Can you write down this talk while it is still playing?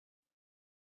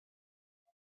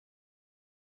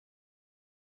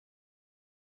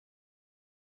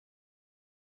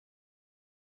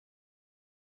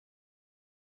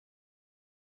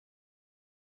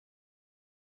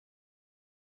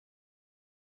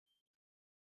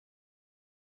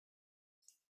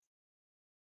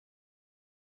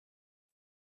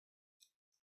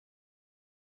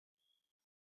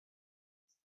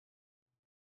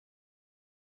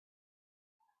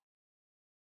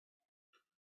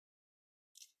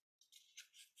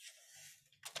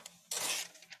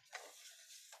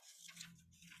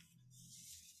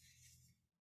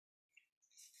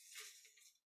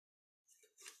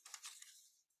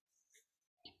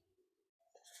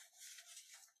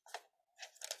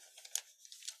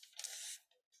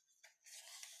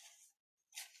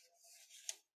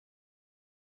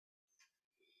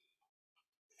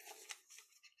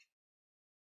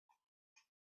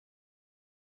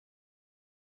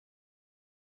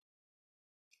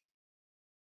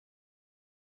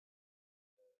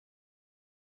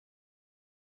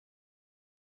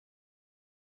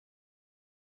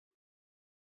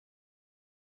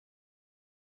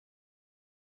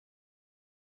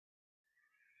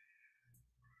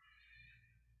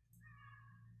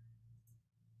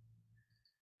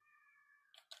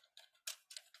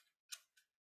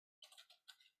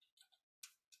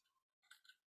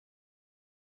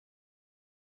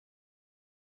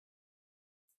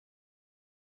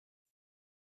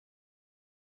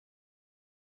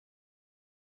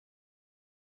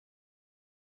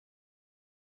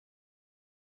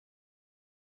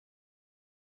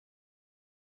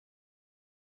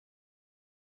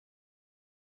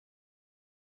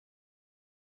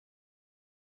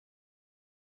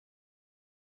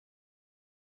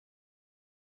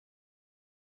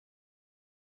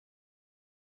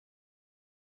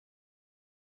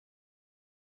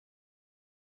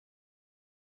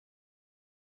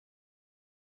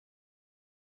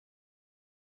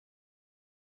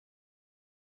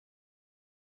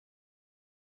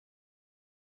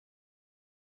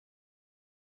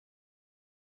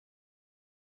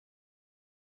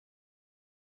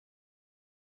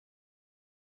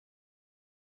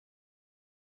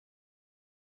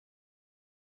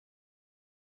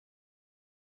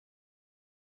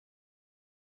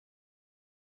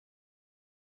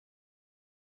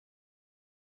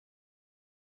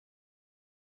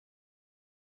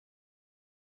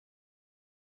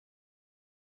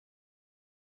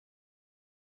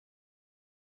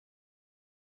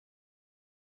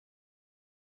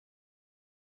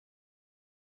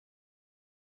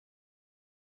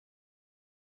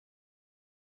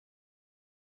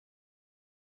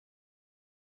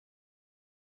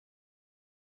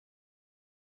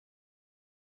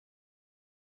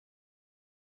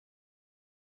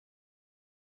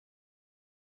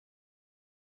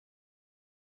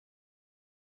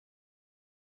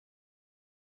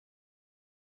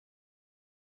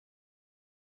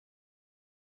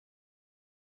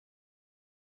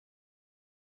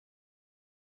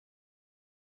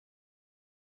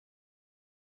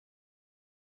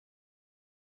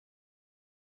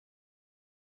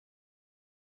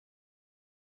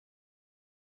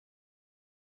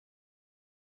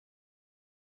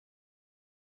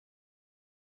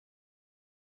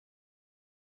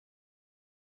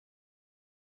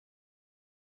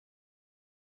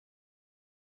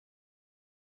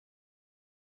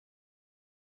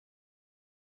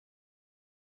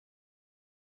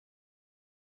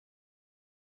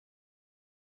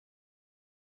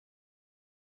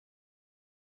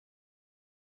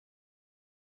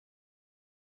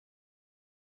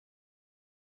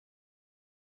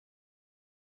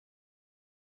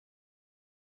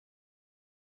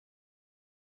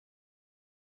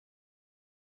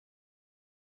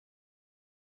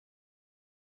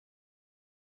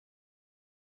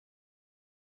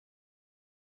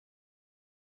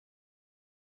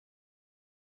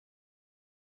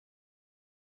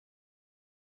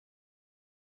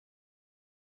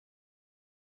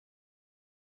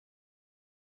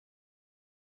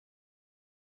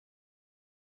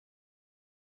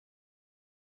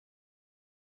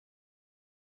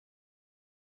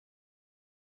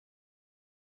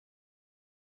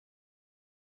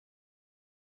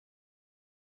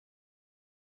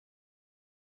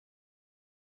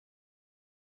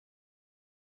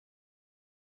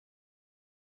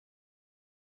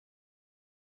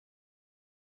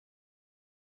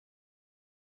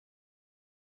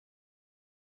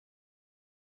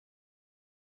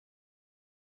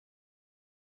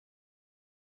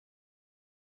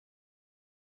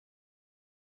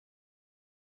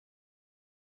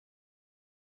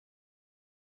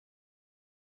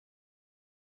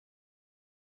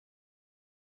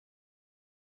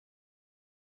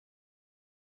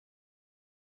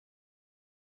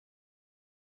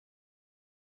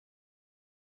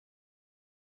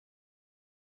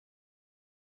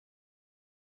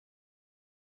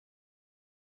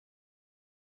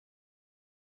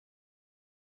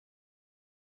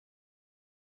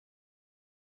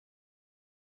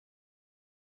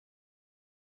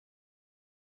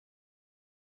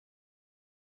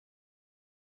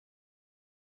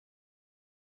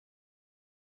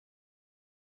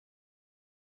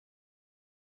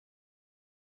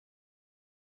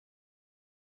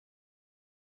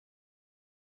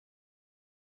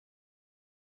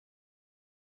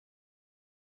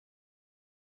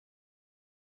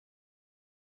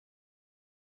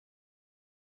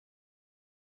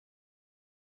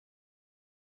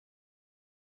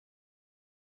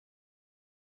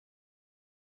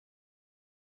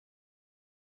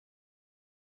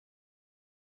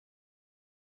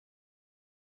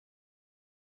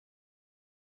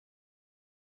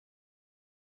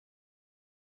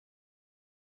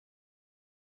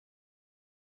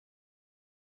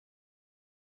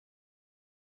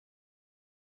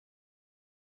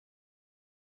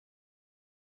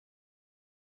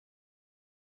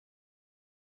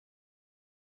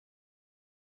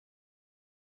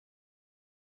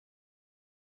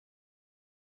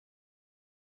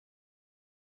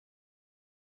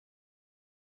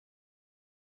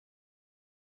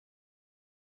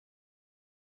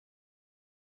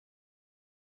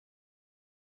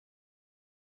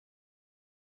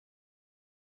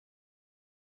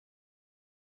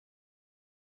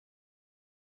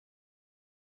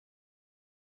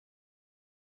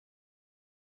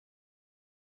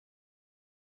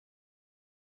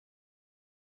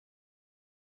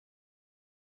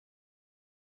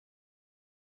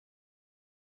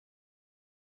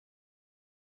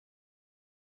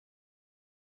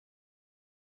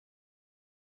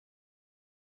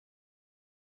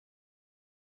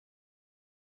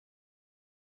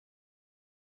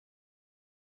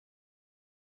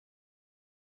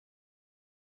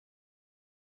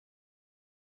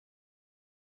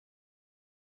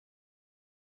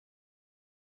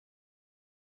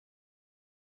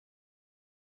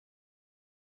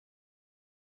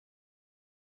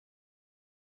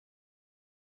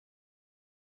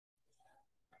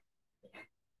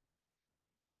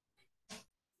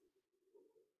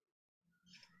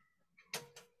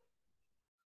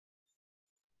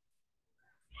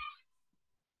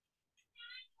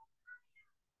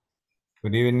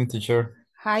Good evening, teacher.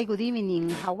 Hi, good evening.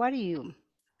 How are you?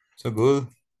 So good.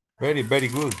 Very, very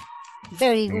good.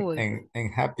 Very good.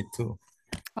 And happy too.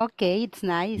 Okay, it's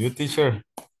nice. You, teacher,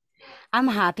 I'm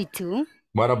happy too.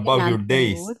 what And about I'm your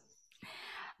days? good.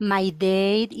 My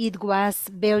day, it was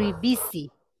very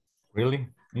busy. Really?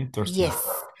 Interesting. Yes,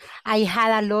 I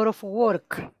had a lot of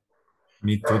work.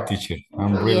 Me too, teacher.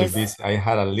 I'm really Yes. busy. I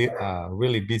had a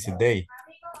really busy day.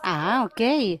 Ah,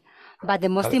 okay. But the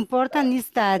most But important is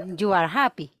that you are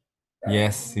happy.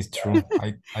 yes, it's true.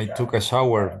 I took a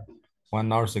shower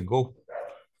 1 hour ago,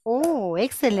 Oh, and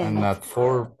excellent. at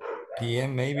 4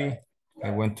 p.m. maybe I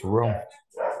went to Rome.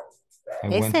 I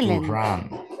went to Excellent, run.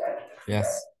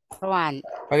 Yes, Juan.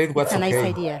 but it It's was a nice okay.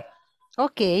 idea.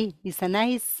 Okay, It's it's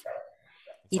nice.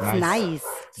 nice.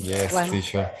 Yes, Well,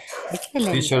 teacher.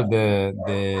 excellent. Teacher,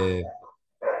 the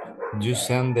you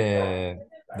send the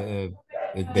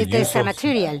It's the use extra of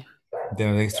material. the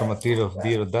extra material of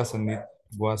Diro, doesn't it?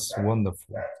 Was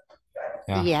wonderful.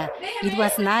 Yeah, Yeah, it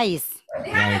was nice.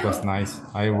 yeah, it was nice.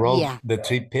 I wrote Yeah. the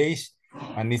 3 page,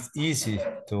 and it's easy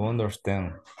to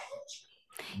understand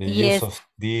the use Yes, of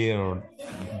did or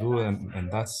do, and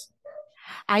that's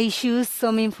I choose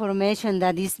some information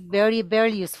that is very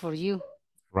valuable for you.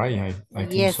 right. I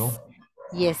think so. Yes,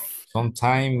 yes,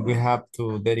 Sometimes we have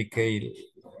to dedicate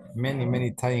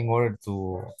many time in order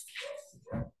to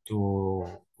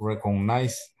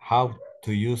recognize how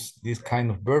to use this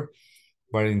kind of verb.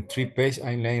 But in 3 page,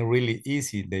 I learned really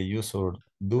easy the use of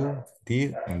do,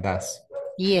 did, and does.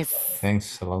 yes.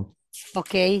 Thanks a lot.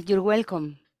 Okay, you're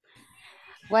welcome.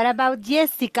 What about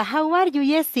Jessica? How are you,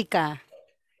 Jessica?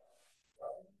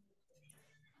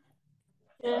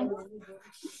 Yeah.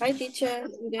 Hi, teacher.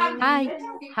 Good evening. Hi,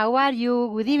 how are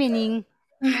you? Good evening.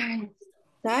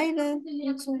 Tired,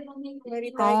 teacher.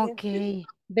 Very tired. Okay,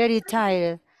 very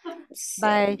tired,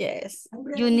 but Yes.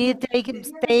 you need to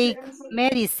take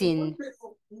medicine.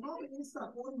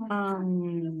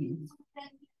 Um,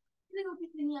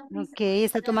 Okay,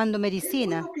 está tomando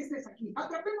medicina.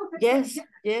 yes,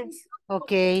 yes.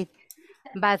 Okay,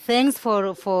 but thanks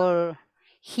for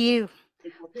here,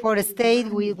 for stay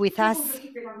with us.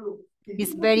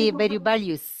 It's very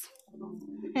values.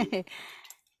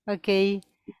 Ok,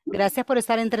 gracias por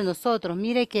estar entre nosotros.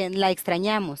 Mire que la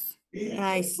extrañamos.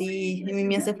 Ay, sí. Y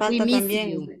me hace We falta miss you.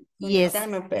 también Yes.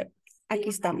 conectarme, pero aquí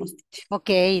estamos. Ok,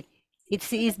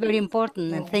 it's very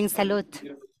important and thanks a lot.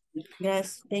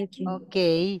 Yes, thank you.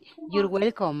 Ok, you're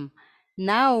welcome.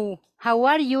 Now, how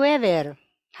are you ever?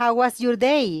 How was your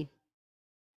day?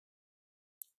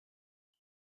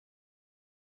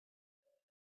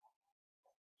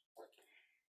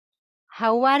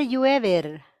 How are you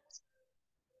ever?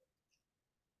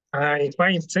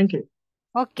 Fine, thank you.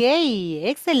 Okay,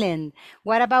 excellent.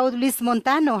 What about Luis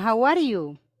Montano? How are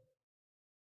you?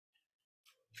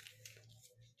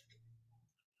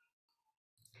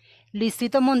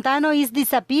 Luisito Montano is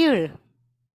disappeared.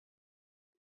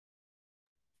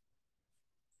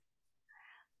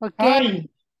 Okay. Hi, good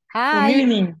Hi.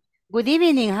 evening. Good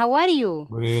evening. How are you?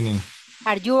 Good evening.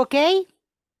 Are you okay?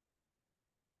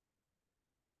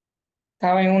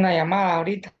 Estaba en una llamada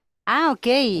ahorita. Ah,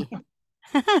 okay.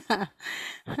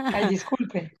 Ay,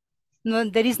 disculpe. No,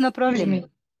 there is no Excuse problem. me.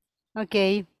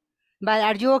 Okay. But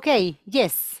are you okay?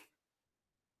 Yes.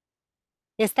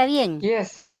 ¿Está bien?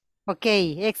 Yes.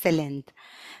 Okay, excellent.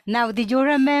 Now, did you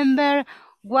remember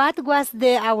what was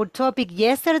our topic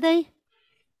yesterday?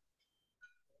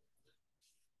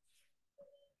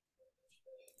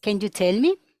 Can you tell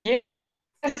me? Yes.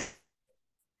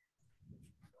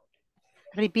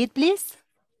 Repeat, please.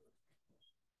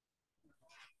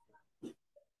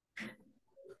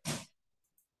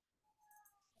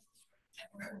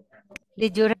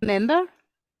 Did you remember?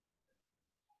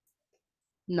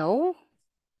 No?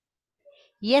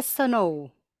 Yes or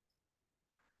no?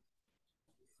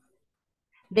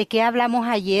 ¿De qué hablamos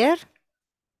ayer?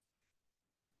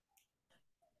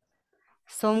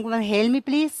 Someone help me,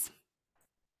 please.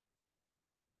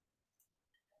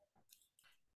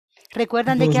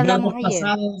 ¿Recuerdan de qué Los hablamos verbos ayer?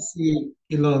 pasados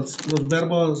y los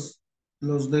verbos,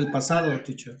 los del pasado,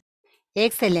 teacher.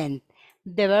 Excellent.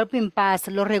 The verb in past,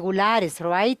 los regulares,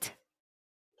 right?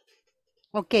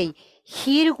 Okay,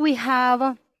 here we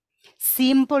have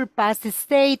simple past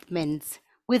statements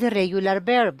with regular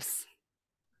verbs.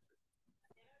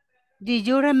 Did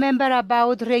you remember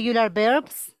about regular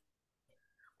verbs?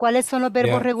 ¿Cuáles son los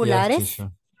verbos Yeah, yes, regulares?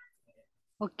 teacher.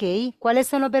 Ok, ¿cuáles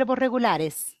son los verbos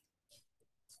regulares?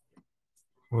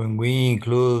 When we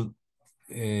include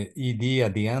ed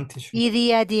at the end, teacher.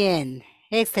 Ed at the end.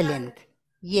 Excellent.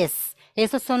 Yes,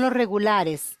 esos son los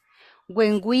regulares.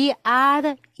 When we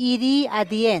add ed at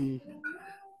the end.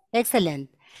 Excellent.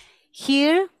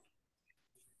 Here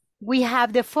we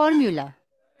have the formula.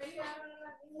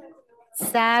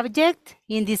 Subject,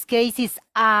 in this case, is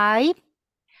I.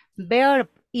 Verb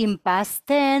in past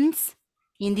tense,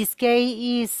 in this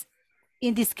case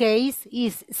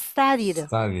is studied.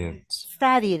 Studied.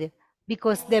 Studied,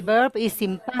 because the verb is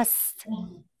in past.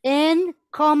 And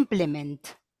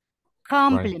complement.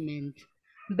 Complement.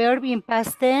 Verb in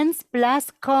past tense plus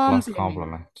complement. Plus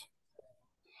complement.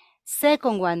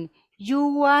 Second one, you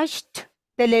watched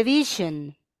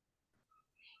television.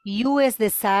 You is the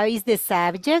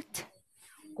subject.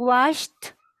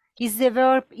 Watched is the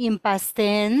verb in past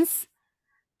tense.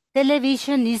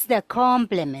 Television is the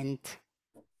complement.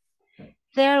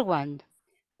 Third one,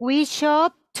 we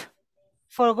shopped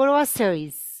for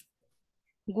groceries.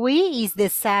 We is the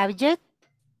subject.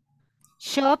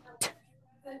 Shopped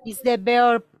is the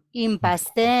verb in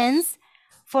past tense.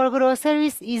 For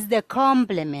groceries is the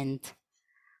complement.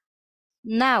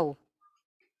 Now,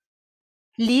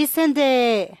 listen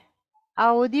the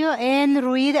audio and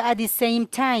read at the same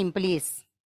time, please.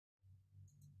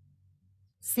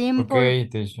 Simple Okay,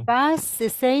 teacher. past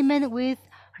statement with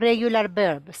regular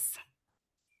verbs.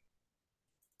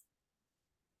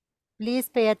 Please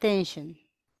pay attention.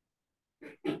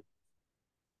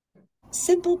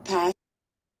 Simple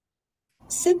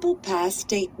past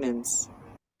statements.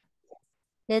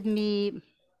 Let me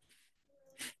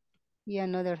see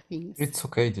another thing. It's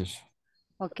okay, teacher.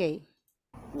 Okay.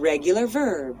 Regular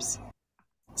verbs.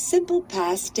 Simple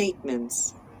past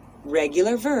statements.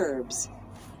 Regular verbs.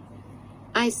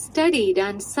 I studied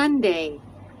on Sunday.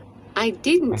 I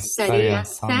didn't study on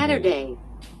Saturday.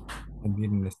 I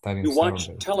didn't study on You watched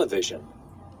Saturday. television.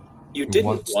 You You didn't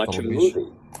watched watch a television.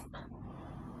 movie.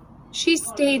 She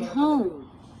stayed home.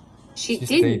 She She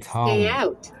didn't stayed stay home.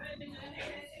 out.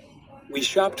 We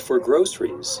shopped for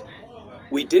groceries.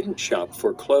 We didn't shop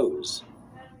for clothes.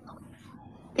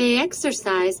 They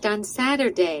exercised on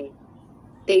Saturday.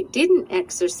 They didn't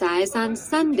exercise on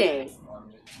Sunday.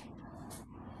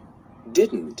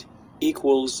 Didn't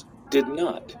equals did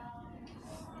not.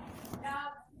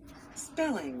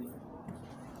 Spelling.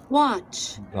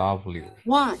 Watch. W.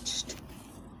 Watched.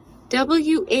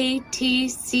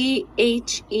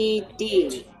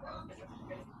 W-A-T-C-H-E-D.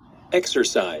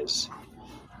 Exercise.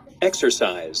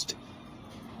 Exercised.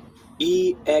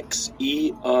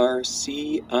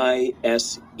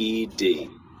 E-X-E-R-C-I-S-E-D.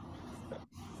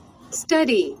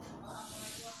 Study.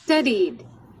 Studied.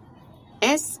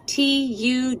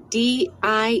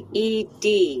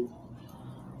 S-T-U-D-I-E-D.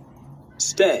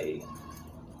 Stay.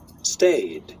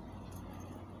 Stayed.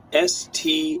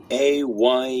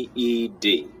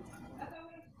 S-T-A-Y-E-D.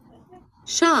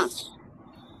 Shop.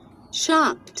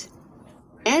 Shopped.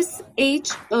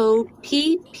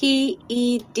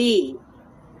 S-H-O-P-P-E-D.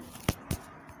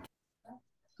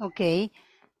 Okay.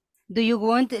 Do you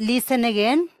want to listen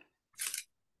again?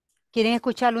 ¿Quieren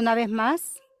escucharlo una vez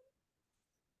más?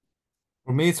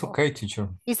 For me, it's okay, teacher.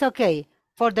 It's okay.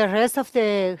 For the rest of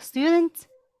the students,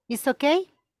 it's okay?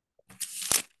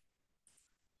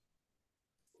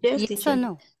 Yes, Yes teacher. or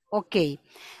no? Okay.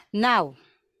 Now.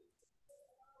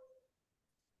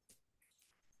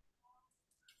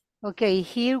 Okay,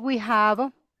 here we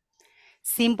have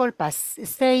simple past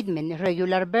statement,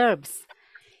 regular verbs.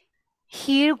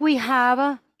 Here we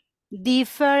have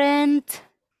different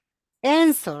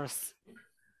answers.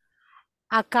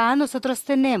 Acá nosotros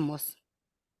tenemos,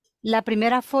 la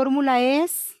primera fórmula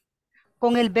es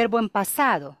con el verbo en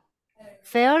pasado.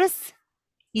 First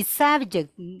is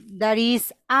subject, that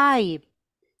is I.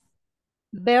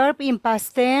 Verb in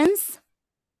past tense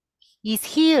is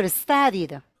here,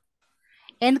 studied.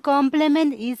 And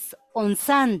complement is on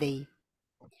Sunday.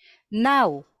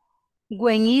 Now,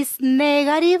 when is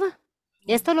negative,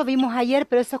 esto lo vimos ayer,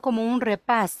 pero eso es como un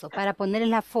repaso para poner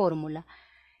en la fórmula.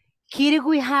 Here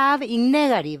we have in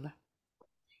negative.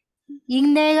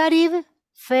 In negative,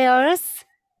 first,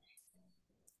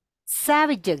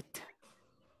 subject.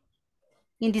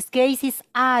 In this case is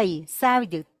I,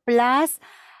 subject, plus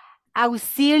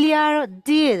auxiliary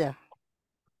did.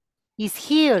 Is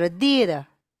here, did.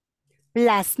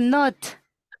 Plus not,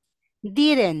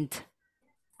 didn't.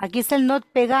 Aquí está el not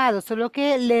pegado, solo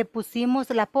que le pusimos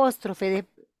el apóstrofe de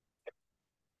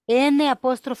N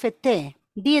apóstrofe T,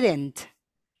 didn't.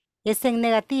 Es en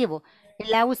negativo.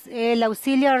 El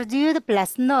auxiliary did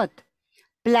plus not,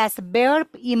 plus verb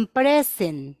in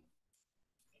present.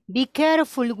 Be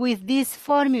careful with this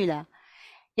formula.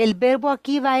 El verbo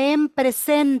aquí va en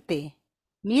presente.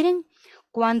 Miren,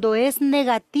 cuando es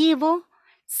negativo,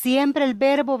 siempre el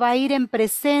verbo va a ir en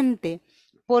presente,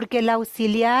 porque el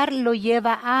auxiliar lo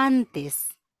lleva antes.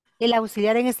 El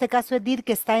auxiliar en este caso es did,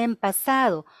 que está en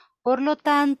pasado. Por lo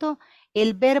tanto,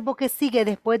 el verbo que sigue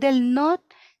después del not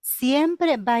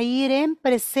siempre va a ir en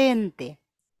presente.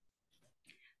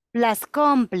 Plus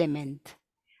complement.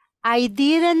 I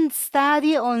didn't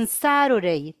study on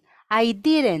Saturday. I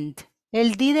didn't.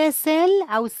 El did es el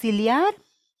auxiliar.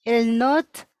 El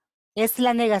not es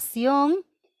la negación.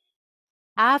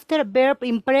 After verb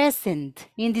in present.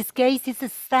 In this case is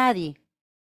study.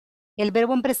 El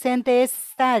verbo en presente es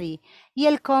study. Y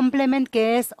el complement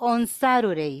que es on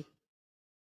Saturday.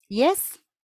 Yes?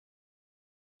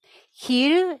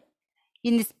 Here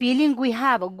in spelling we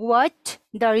have watch.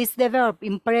 There is the verb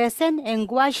in present. And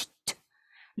watched.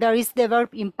 There is the verb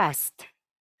in past.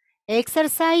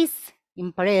 Exercise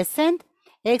in present.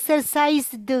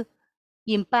 Exercised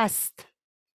in past.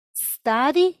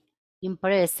 Study in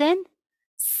present.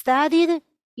 Studied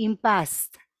in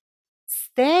past.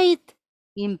 Stayed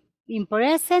in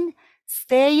present.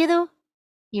 Stayed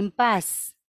in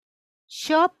past.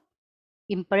 Shop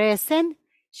in present.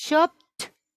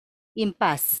 Shopped in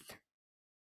past.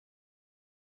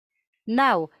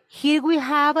 Now, here we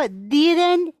have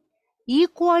didn't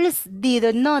equals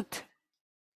did not.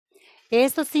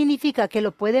 Esto significa que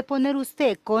lo puede poner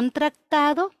usted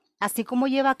contractado, así como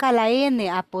lleva acá la N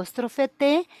apóstrofe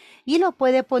T, y lo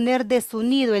puede poner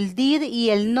desunido, el did y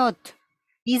el not.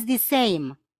 Is the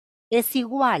same. Es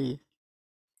igual.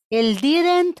 El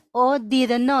didn't o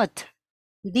did not.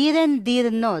 Didn't,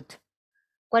 did not.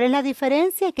 ¿Cuál es la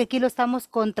diferencia? Que aquí lo estamos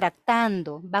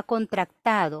contractando, va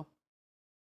contractado.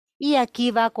 Y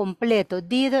aquí va completo,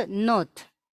 did not.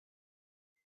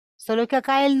 Solo que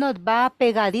acá el not va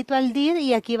pegadito al did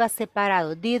y aquí va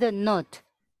separado. Did not.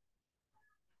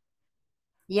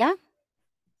 ¿Ya?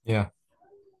 Yeah.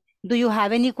 Do you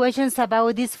have any questions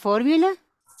about this formula?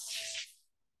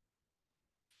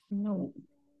 No.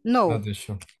 No. Not too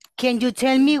sure. Can you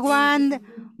tell me one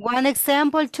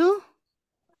example too?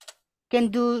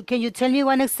 Can you tell me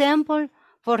one example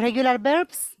for regular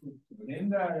verbs?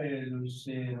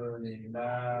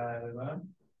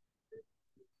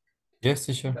 Yes,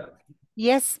 teacher.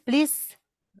 Yes, please.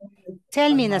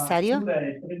 Tell me, Nazario.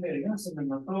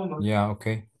 Yeah,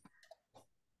 okay.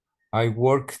 I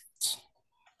worked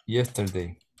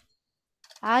yesterday.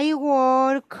 I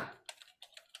worked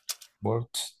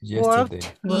yesterday.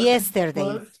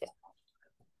 yesterday.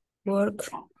 Work.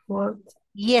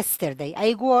 Yesterday.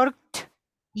 I worked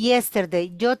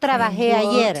yesterday. Yo trabajé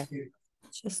ayer.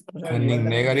 And in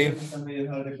negative,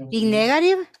 In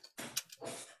negative,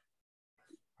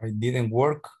 I didn't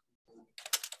work.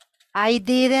 I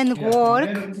didn't work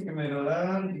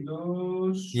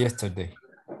Yesterday.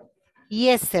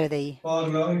 yesterday.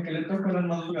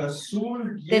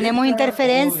 Tenemos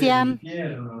interferencia.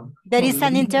 There is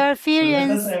an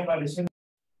interference.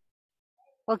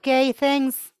 Okay,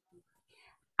 thanks.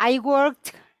 I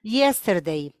worked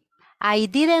yesterday. I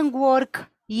didn't work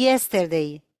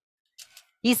yesterday.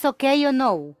 Is okay or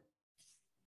no?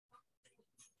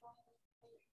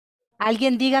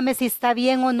 Alguien dígame si está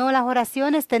bien o no las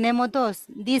oraciones. Tenemos dos.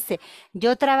 Dice,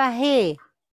 yo trabajé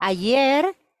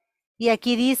ayer y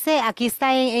aquí dice, aquí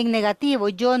está en negativo.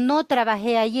 Yo no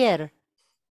trabajé ayer.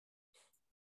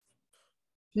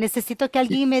 Necesito que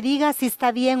alguien me diga si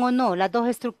está bien o no las dos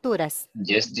estructuras.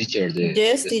 Yes, teacher.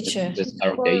 Yes, teacher.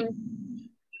 Are okay.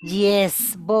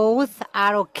 Yes, both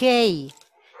are okay.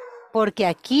 Porque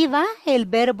aquí va el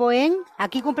verbo en,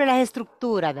 aquí cumple las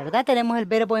estructuras, ¿verdad? Tenemos el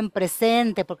verbo en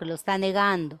presente porque lo está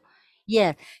negando.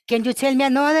 Yeah. Can you tell me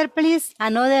another, please?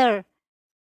 Another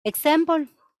example?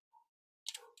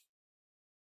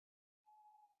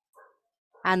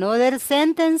 Another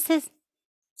sentence?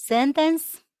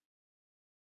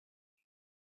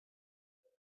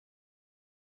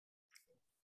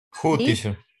 Who, ¿Sí?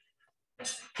 teacher?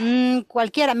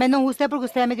 Cualquiera, menos usted porque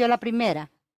usted me dio la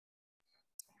primera.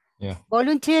 Yeah.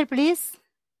 Volunteer, please.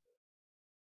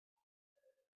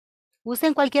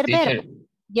 Usen cualquier Teacher, verbo.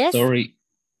 Yes. sorry,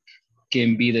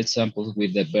 can be the examples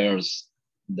with the verbs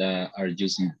that are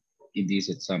using in this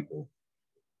example.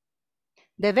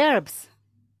 The verbs.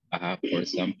 For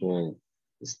example,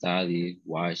 study,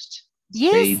 watched,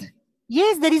 Yes. stayed.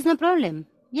 Yes, there is no problem.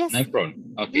 Yes. No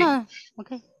problem. Okay. No.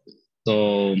 Okay.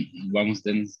 So one of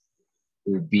them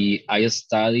would be I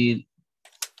studied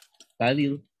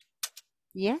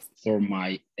Yes. for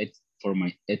my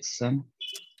exam.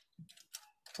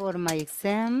 For my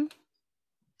exam.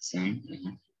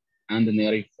 And the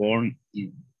negative form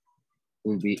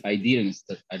will be I didn't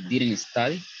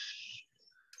study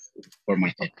for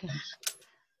my exam.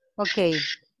 Okay.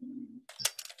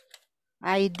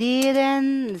 I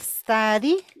didn't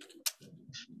study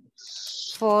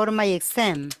for my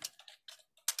exam.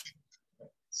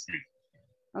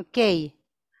 Okay.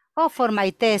 O for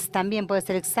my test también puede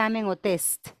ser examen o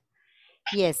test.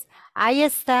 Yes, I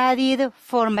studied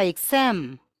for my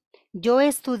exam. Yo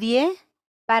estudié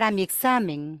para mi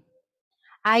examen.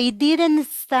 I didn't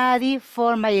study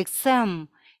for my exam.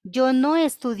 Yo no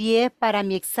estudié para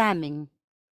mi examen.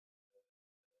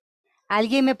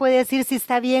 ¿Alguien me puede decir si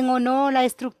está bien o no la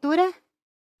estructura?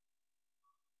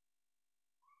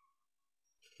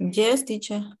 Yes,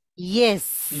 teacher.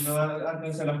 Yes. According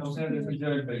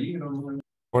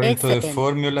to the Excellent.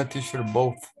 formula, teacher,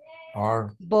 both are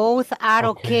Both are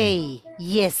okay. okay.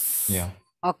 Yes. Yeah.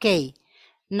 Okay.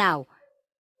 Now,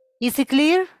 is it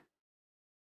clear?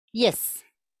 Yes.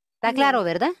 ¿Está claro,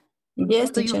 verdad?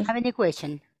 Yes, Do you teacher. have any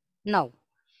question? No.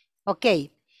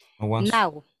 Okay. No one's-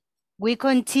 Now, we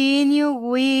continue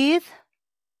with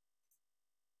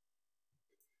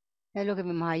es lo que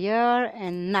vimos ayer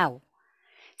and now.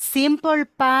 Simple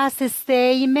past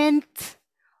statement,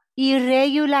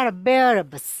 irregular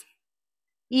verbs.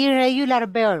 Irregular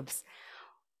verbs.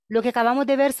 Lo que acabamos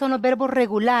de ver son los verbos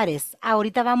regulares.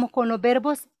 Ahorita vamos con los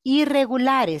verbos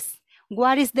irregulares.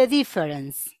 What is the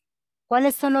difference?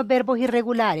 ¿Cuáles son los verbos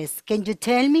irregulares? Can you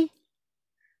tell me?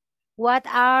 What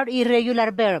are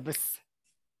irregular verbs?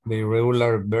 The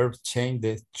irregular verbs change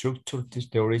the structure to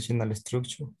the original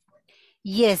structure.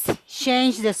 Yes,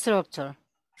 change the structure.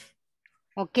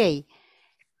 Okay.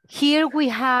 Here we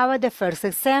have the first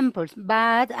example,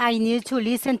 but I need to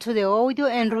listen to the audio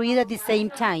and read at the same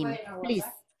time, please.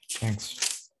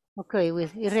 Thanks. Okay,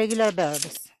 with irregular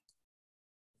verbs.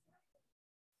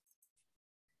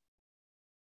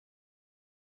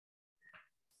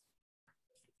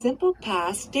 Simple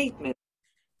past statement.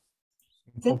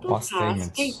 Simple past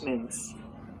past statements.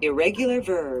 Irregular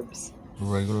verbs.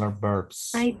 Irregular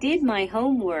verbs. I did my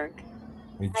homework.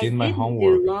 I did my didn't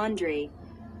homework. do laundry.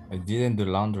 I didn't do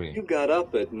laundry. You got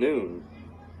up at noon.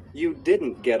 You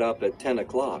didn't get up at 10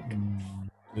 o'clock.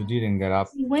 You didn't get up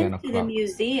He 10 went to the o'clock.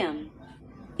 museum.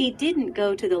 He didn't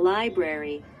go to the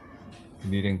library.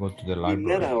 You didn't go to the We library.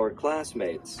 met our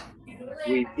classmates.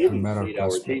 We didn't met our meet our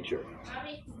classmates. teacher.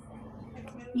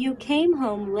 You came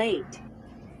home late.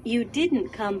 You didn't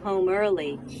come home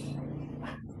early.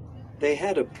 They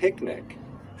had a picnic.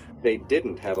 They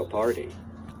didn't have a party.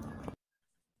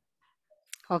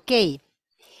 Okay.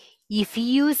 If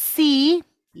you see,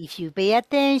 if you pay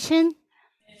attention,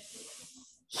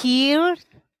 here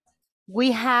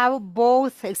we have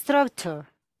both structure.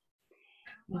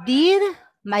 Did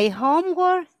my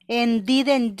homework and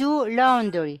didn't do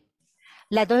laundry.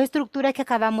 Las dos estructuras que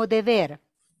acabamos de ver.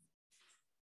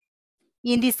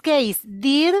 In this case,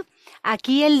 did,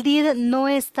 aquí el did no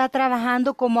está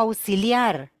trabajando como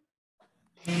auxiliar.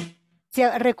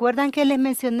 ¿Recuerdan que les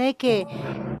mencioné que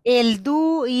el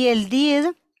do y el did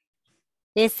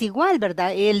es igual,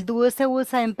 verdad? El do se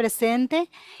usa en presente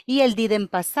y el did en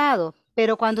pasado,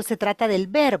 pero cuando se trata del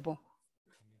verbo.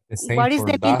 The same What is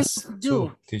for the meaning does of too,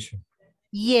 do? teacher.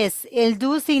 Yes, el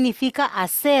do significa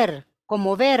hacer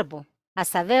como verbo,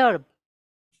 as a verb.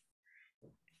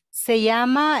 Se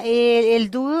llama,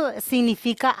 el do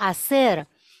significa hacer.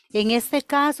 En este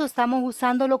caso estamos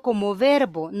usándolo como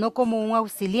verbo, no como un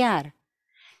auxiliar.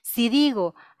 Si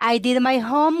digo, I did my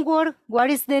homework, what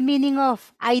is the meaning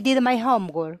of I did my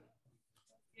homework?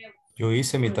 Yo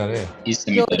hice mi tarea.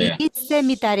 Hice mi Yo tarea. hice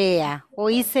mi tarea o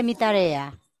hice mi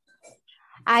tarea.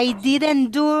 I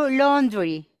didn't do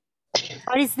laundry.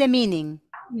 What is the meaning?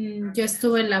 Yo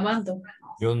estuve lavando.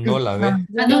 Yo no lavé.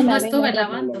 Ah, no, no estuve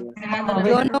lavando.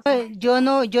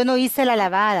 Yo no hice la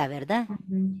lavada, ¿verdad?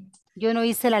 Yo no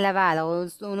hice la lavada o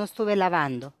no estuve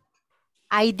lavando.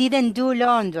 I didn't do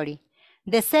laundry.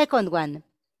 The second one.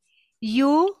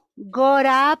 You got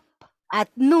up at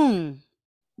noon.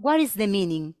 What is the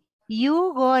meaning?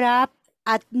 You got up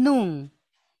at noon.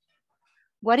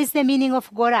 What is the meaning of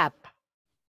got up?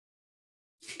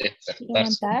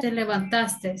 Despertarse. Te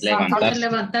levantaste. Levantarse. Te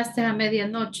levantaste a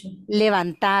medianoche.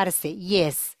 Levantarse,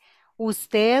 yes.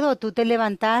 ¿Usted o tú te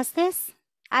levantaste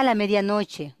a la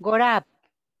medianoche? Got up.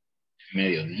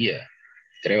 Mediodía.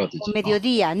 Creo, O teacher.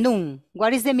 mediodía, noon.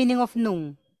 What is the meaning of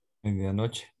noon?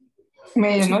 Medianoche.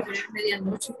 Medianoche.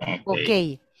 Medianoche.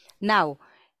 Okay. Now,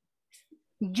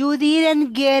 you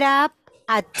didn't get up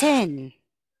at 10.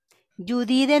 You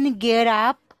didn't get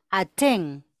up at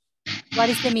 10. What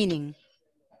is the meaning?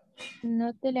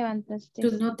 No te levantaste.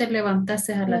 Tú no te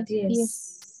levantaste a las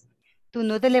 10. Tú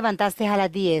no te levantaste a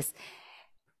las 10.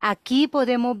 Aquí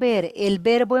podemos ver el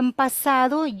verbo en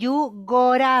pasado, you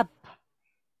got up.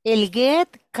 El get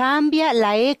cambia,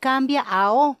 la E cambia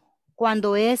a O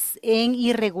cuando es en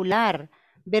irregular,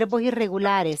 verbos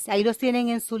irregulares. Ahí los tienen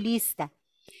en su lista.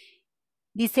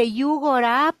 Dice, you got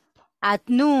up At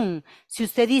noon. Si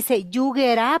usted dice you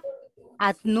get up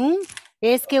at noon,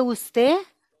 es que usted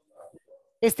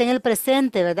está en el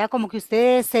presente, ¿verdad? Como que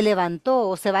usted se levantó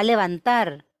o se va a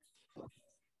levantar.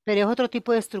 Pero es otro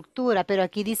tipo de estructura. Pero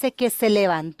aquí dice que se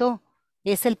levantó.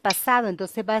 Es el pasado.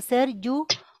 Entonces va a ser you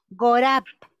got up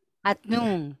at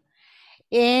noon.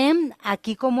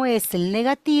 Aquí como es el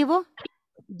negativo,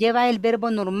 lleva el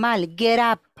verbo normal, get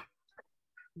up.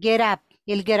 Get up.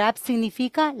 El get up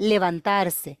significa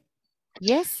levantarse.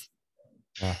 Yes?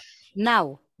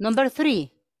 Now, number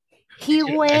 3. He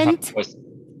went.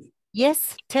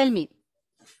 Yes, tell me.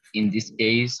 In this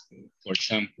case, for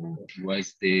example, what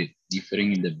is the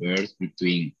difference in the verbs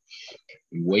between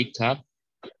wake up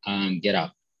and get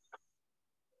up?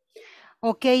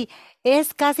 Ok,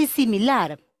 es casi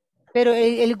similar, pero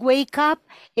el wake up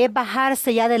es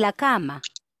bajarse ya de la cama.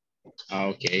 Ah,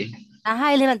 ok.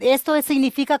 Ajá, esto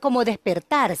significa como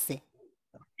despertarse.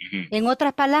 En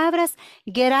otras palabras,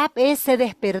 get up es se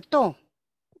despertó.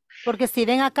 Porque si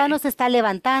ven acá no se está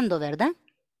levantando, ¿verdad?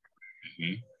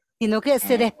 Sino que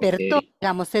se despertó,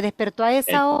 digamos, se despertó a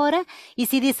esa hora. Y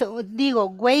si digo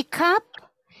wake up,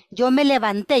 yo me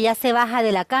levanté, ya se baja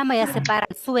de la cama, ya se para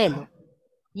al suelo.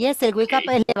 Y el wake up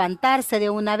es levantarse de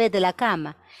una vez de la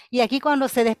cama. Y aquí cuando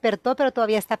se despertó, pero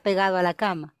todavía está pegado a la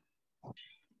cama.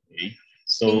 Okay.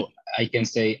 So I can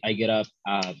say I get up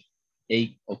at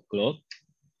 8 o'clock,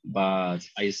 but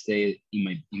I stay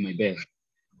in my bed.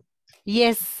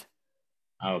 Yes.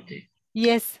 Ah, okay.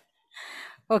 Yes.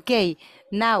 Okay.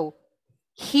 Now,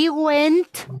 he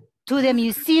went to the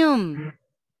museum.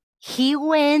 He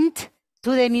went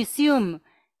to the museum.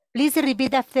 Please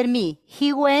repeat after me.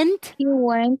 He went. He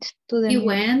went to the He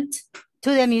went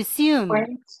to the museum.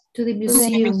 to the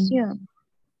museum.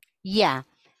 Yeah.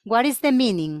 What is the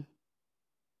meaning?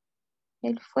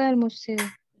 Él fue al museo.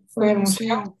 Fue al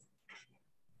museo.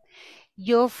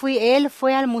 Él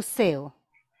fue al museo.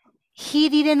 He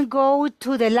didn't go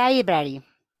to the library.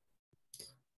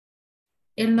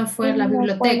 Él no fue a la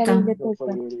biblioteca.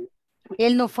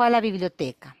 Él no fue a la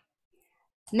biblioteca.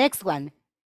 Next one.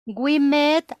 We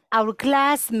met our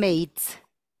classmates.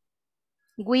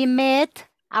 We met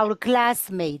our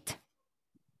classmate.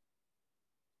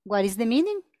 What is the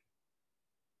meaning?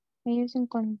 Ellos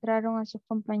encontraron a sus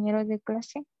compañeros de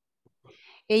clase.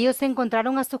 Ellos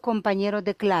encontraron a sus compañeros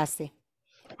de clase.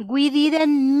 We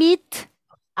didn't meet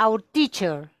our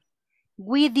teacher.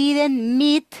 We didn't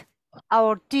meet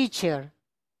our teacher.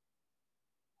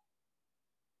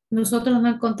 Nosotros no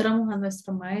encontramos a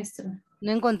nuestra maestra.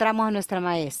 No encontramos a nuestra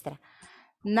maestra.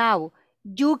 Now,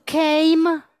 you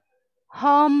came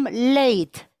home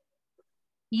late.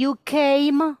 You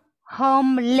came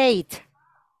home late.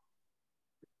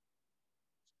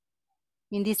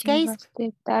 In this case.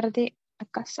 Llegaste tarde a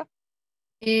casa.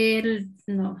 Ellos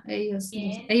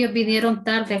vinieron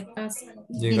tarde a casa.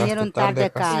 Vinieron tarde a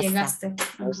casa. Llegaste.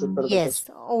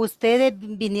 Yes, o ustedes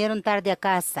vinieron tarde a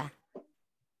casa.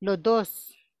 Los dos.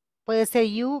 Puede ser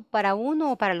you para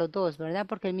uno o para los dos, ¿verdad?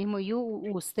 Porque el mismo you,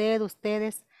 usted,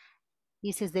 ustedes.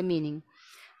 This is the meaning.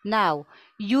 Now,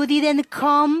 you didn't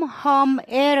come home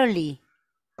early.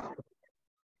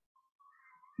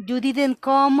 You didn't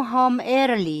come home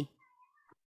early.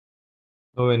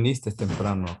 No viniste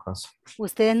temprano a casa.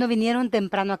 Ustedes no vinieron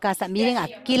temprano a casa. Miren,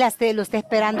 aquí lo está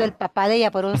esperando el papá de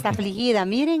ella, por eso está afligida.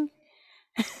 Miren.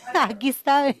 Aquí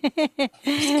está.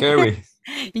 Scary.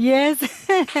 Yes.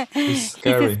 It's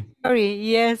scary.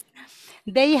 Yes.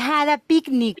 They had a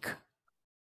picnic.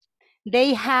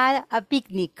 They had a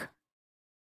picnic.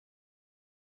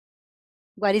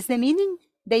 What is the meaning?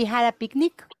 They had a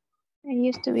picnic.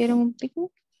 Ellos tuvieron un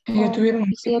picnic.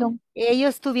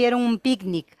 Ellos tuvieron un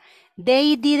picnic.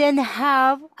 They didn't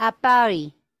have a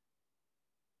party.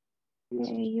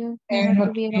 Ellos no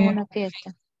tuvieron una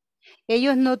fiesta.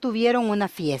 Ellos no tuvieron una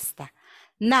fiesta.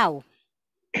 Now,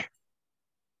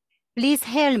 please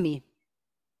help me.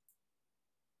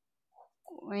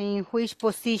 In which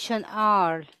position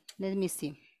are? Let me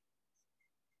see.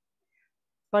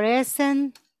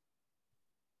 Present.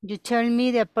 You tell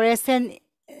me the present.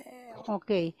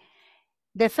 Okay.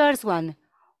 The first one.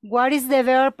 What is the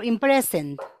verb in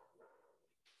present?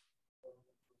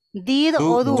 Did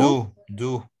or do?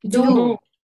 Do.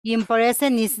 In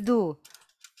present is do.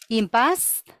 In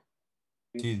past?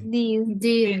 Did.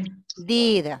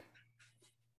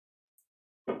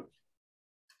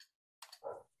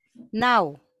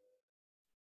 Now,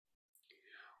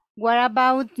 what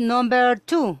about number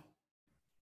 2?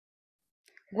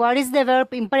 What is the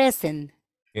verb in present?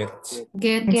 Get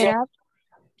up.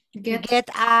 Get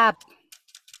up.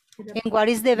 And what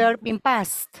is the verb in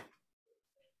past?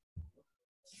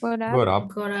 Got up.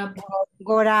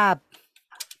 Got up.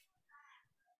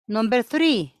 Number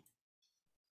 3.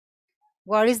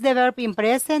 What is the verb in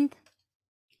present?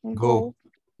 Go.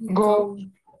 Go.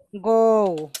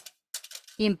 Go.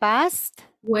 In past?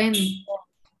 When.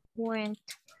 Went.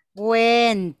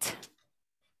 Went.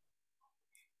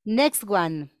 Next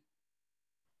one.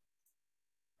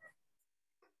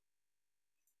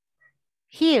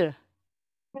 Here.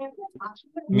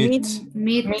 Meet.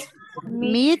 Meet.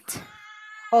 Meet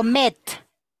or met?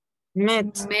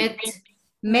 Met. Met.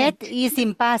 Met is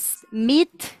in past.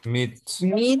 Meet Meet.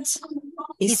 Meet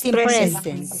is is in present.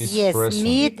 present. Is Yes, present.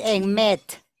 meet and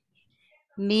met.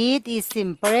 Meet is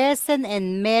in present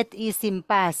and met is in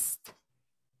past.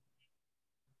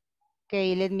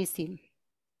 Okay, let me see.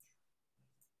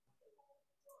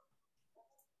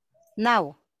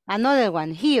 Now, another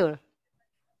one here.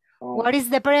 What is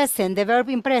the present, the verb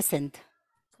in present?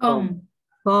 Come.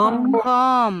 Come.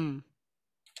 Come.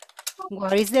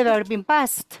 What is the verb in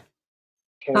past?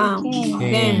 Come.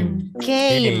 Came.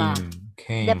 Came.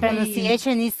 Came. The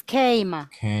pronunciation is came.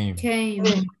 Came. Came.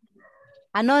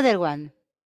 Another one.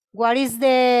 What is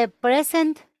the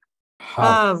present?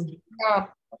 Have.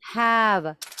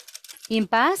 Have. In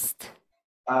past?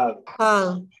 Have.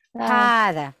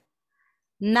 Had.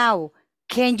 Now,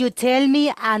 can you tell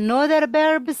me another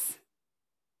verbs?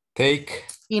 Take.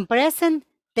 In present,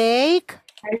 take.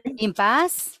 In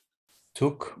past,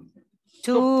 Took.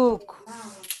 took.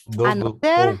 Double.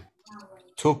 Another?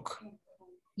 Took.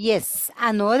 Yes,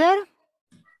 another?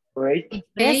 Break.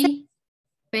 Pay.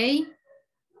 Pay.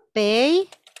 Pay.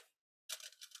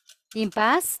 In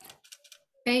past,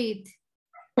 Paid.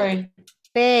 Break.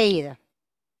 paid.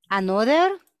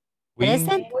 Another? Win.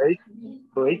 Present?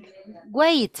 Break.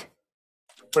 Wait.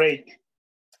 Break.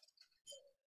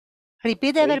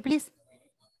 Repeat the verb, please.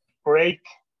 Break.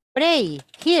 Pray.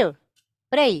 Here.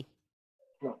 Pray.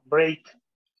 No, break.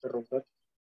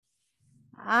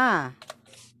 Ah.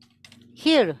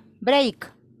 Here. Break.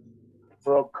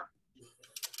 Broke.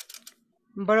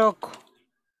 Broke.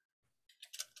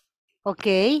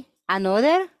 Okay.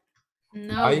 Another?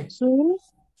 No. I.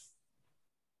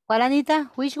 ¿Cuál,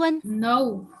 Anita? Which one?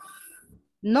 No.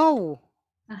 No.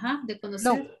 Ajá, de conocer.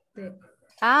 No.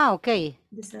 Ah, okay.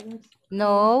 De saber.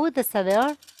 No, de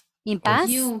saber. In past?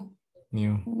 New.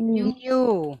 New.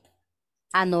 New.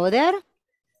 Another?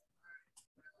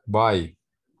 Buy.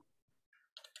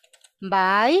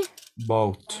 Buy.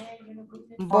 Bought.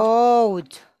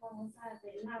 Bought.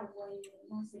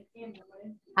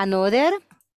 Another?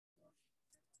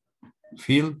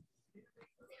 Feel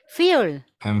Feel.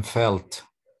 and felt.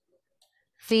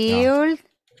 Feel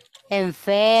and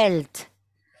felt.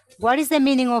 What is the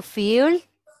meaning of feel?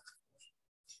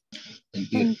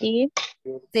 Sentir.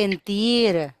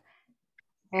 Sentir.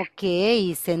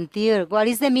 Okay, sentir. What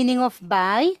is the meaning of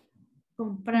buy?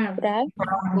 Comprar.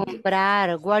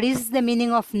 Comprar. What is the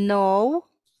meaning of know?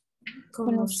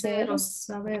 Conocer o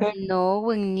saber. Know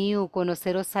and new.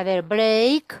 Conocer o saber.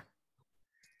 Break.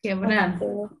 Quebrar.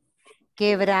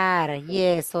 Quebrar.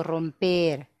 Yes, o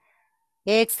romper.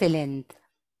 Excellent.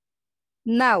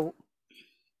 Now,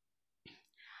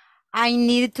 I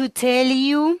need to tell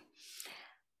you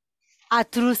a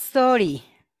true story.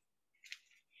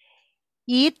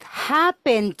 It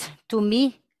happened to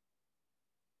me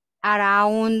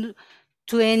around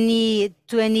 20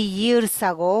 years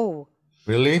ago.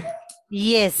 Really?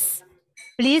 Yes,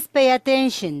 please pay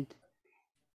attention.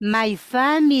 My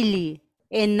family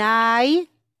and I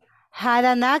had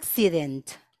an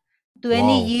accident 20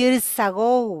 Wow. years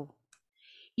ago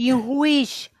in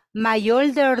which my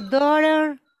older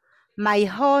daughter, my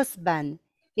husband,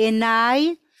 and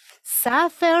I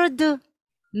suffered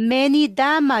many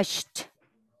damages.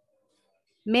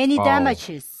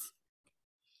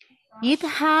 It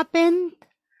happened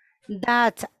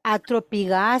that a tropic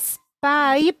gas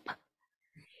pipe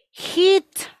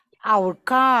hit our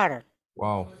car.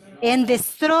 Wow. And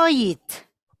destroyed it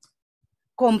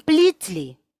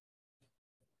completely.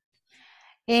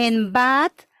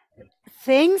 But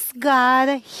thanks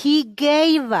God, He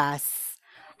gave us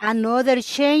another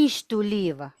chance to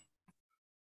live.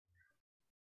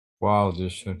 Wow,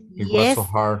 this it was Yes. so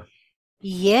hard.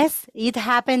 Yes, it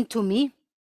happened to me.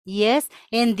 Yes,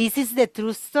 and this is the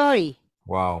true story.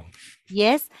 Wow.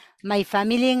 Yes, my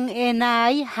family and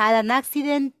I had an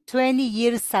accident 20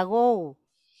 years ago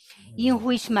in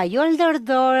which my older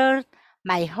daughter,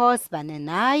 my husband, and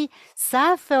I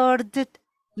suffered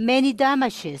many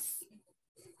damages.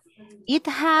 It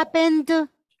happened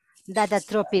that a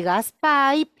tropic gas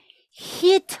pipe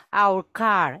hit our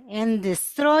car and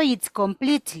destroyed it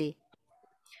completely.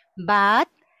 But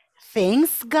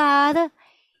thanks God,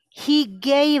 He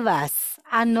gave us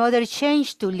another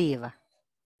chance to live.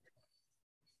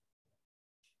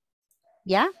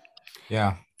 Yeah?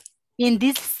 Yeah. In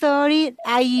this story,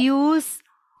 I use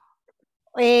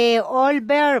all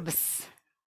verbs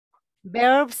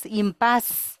in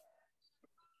past,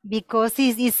 because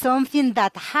it's something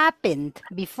that happened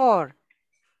before.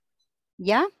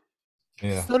 ¿Ya?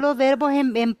 Yeah. Solo verbos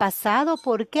en pasado.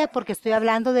 ¿Por qué? Porque estoy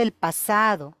hablando del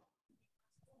pasado.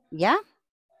 ¿Ya?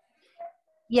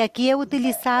 Y aquí he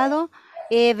utilizado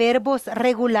verbos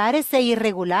regulares e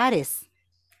irregulares.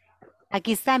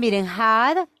 Aquí está, miren,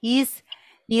 had is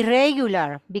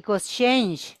irregular because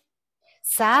change.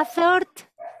 Suffered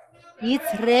is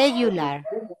regular.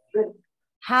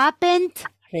 Happened,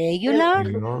 regular.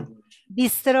 Regular.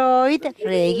 Destroyed,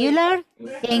 regular.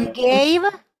 And gave,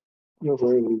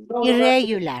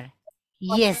 irregular.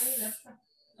 Yes.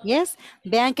 Yes.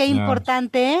 Vean qué Yeah.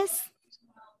 importante es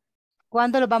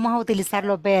cuando los vamos a utilizar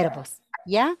los verbos.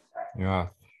 ¿Ya?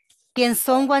 Yeah. Can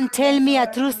someone tell me a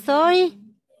true story?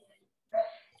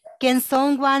 Can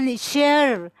someone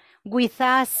share with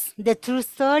us the true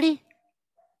story?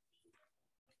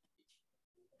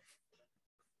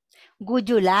 Would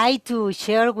you like to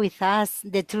share with us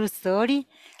the true story?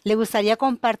 ¿Le gustaría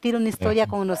compartir una historia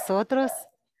con nosotros?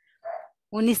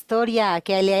 Una historia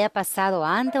que le haya pasado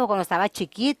antes o cuando estaba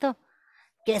chiquito,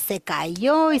 que se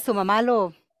cayó y su mamá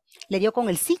le dio con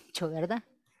el cincho, ¿verdad?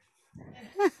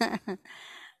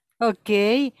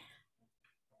 Ok.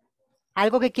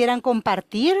 ¿Algo que quieran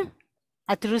compartir?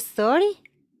 ¿A true story?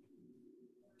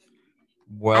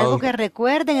 Well, ¿Algo que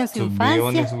recuerden en su to be infancia?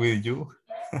 honest with you,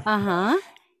 Ajá.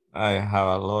 I have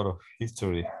a lot of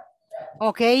history.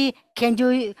 Okay.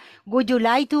 Would you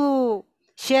like to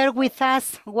share with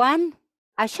us one?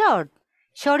 A short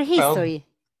history.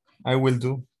 I will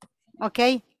do.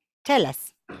 Okay. Tell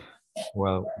us.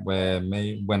 Well,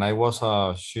 when I was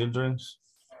a children,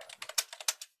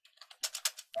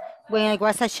 When I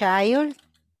was a child,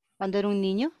 cuando era un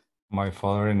niño. my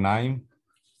father and I,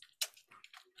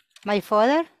 My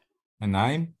father,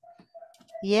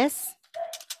 yes,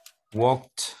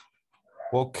 walked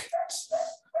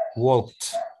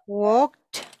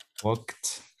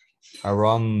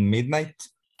around midnight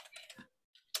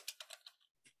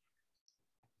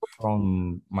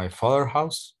from my father's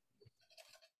house.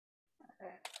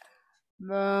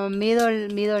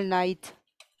 middle night.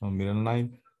 Middle night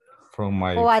from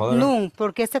my O at father. noon,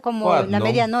 porque es como Oh, at la noon.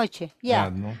 medianoche. Yeah, Yeah.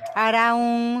 at noon.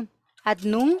 Around at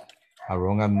noon.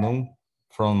 Around at noon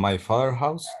from my father's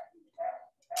house.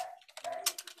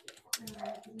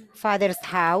 Father's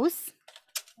house.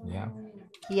 Yeah.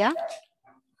 Yeah.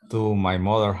 To my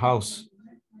mother's house.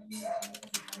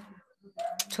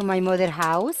 To my mother's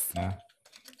house. Yeah.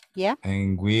 Yeah.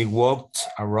 And we walked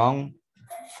around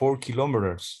 4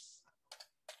 kilometers.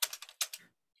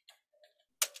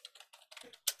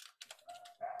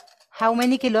 How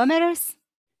many kilometers?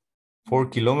 4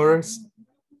 kilometers.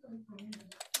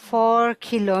 4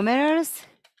 kilometers.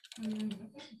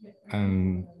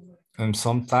 And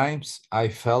sometimes I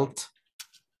felt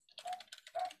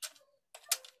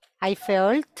a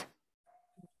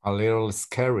little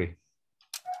scary.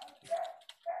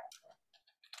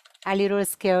 A little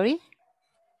scary.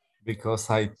 Because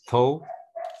I thought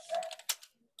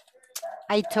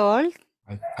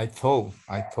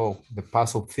the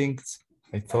past of things.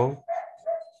 I thought.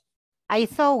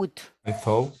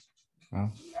 Yeah.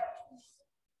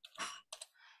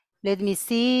 Let me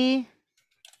see.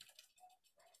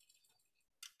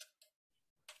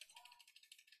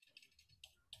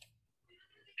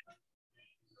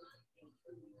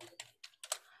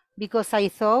 Because I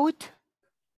thought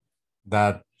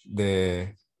that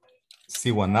the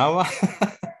Siwanaba.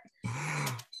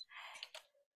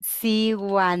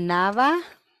 Siwanaba.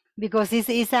 Because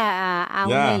it's a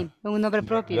name, un nombre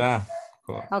propio. Yeah.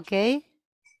 Okay.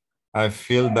 I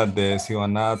feel that the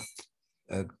Siwanaba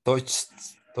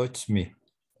touched me.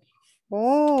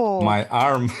 Oh. My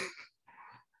arm.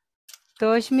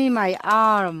 Touch me my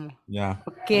arm. Yeah.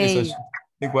 Okay.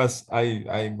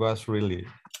 I was really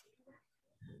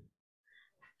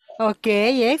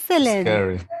okay, excellent.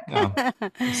 Scary.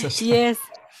 Yeah.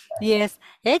 Yes,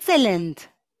 excellent.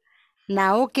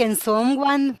 Now, can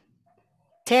someone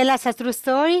tell us a true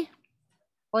story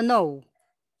or no?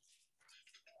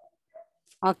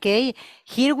 Okay,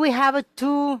 here we have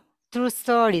 2 true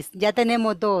stories. Ya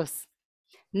tenemos 2.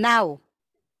 Now,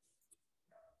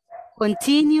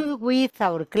 continue with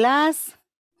our class.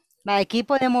 Aquí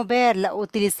podemos ver,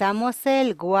 utilizamos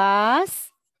el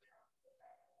was.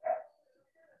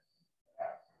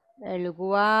 El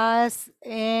was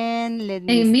and let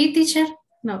me ¿En mi teacher?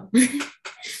 No.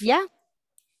 Yeah.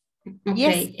 Okay.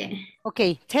 Yes.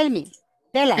 Okay,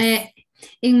 tell us.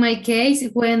 In my case,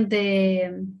 when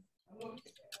the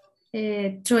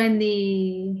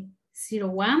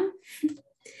 2001.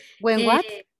 When what?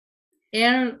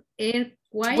 Earthquake.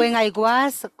 When I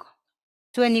was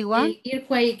 21.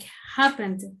 Earthquake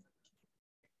happened.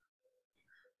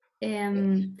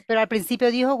 Pero al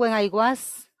principio dijo when I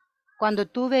was, cuando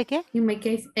tuve, ¿qué? In my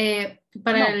case,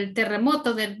 para el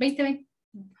terremoto del 2020.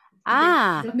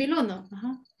 Ah. 2001.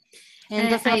 Ajá.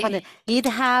 Entonces vamos a poner, it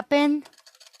happened.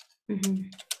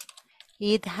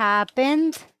 It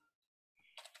happened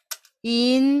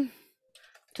in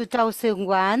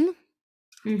 2001.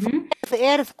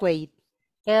 Earthquake.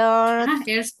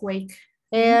 Earthquake.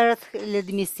 Let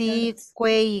me see,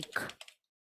 quake.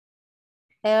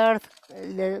 Quiero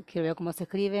ver cómo se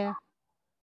escribe.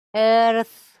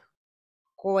 Earthquake.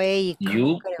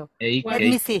 Creo. Let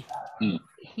me see.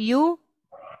 You,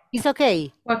 it's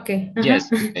okay. Okay. Yes.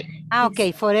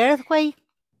 Okay, for earthquake.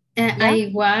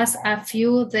 I was a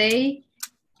few days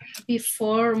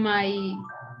before my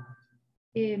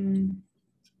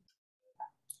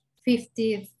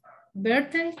 50th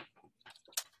birthday.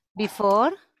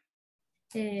 Before?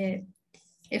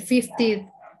 50th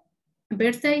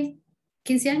birthday.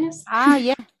 15 años. Ah,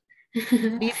 yeah.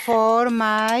 Before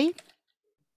my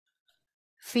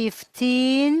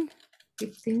 15th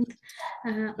birthday.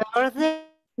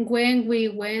 When we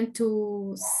went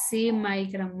to see my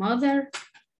grandmother,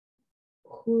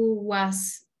 who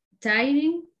was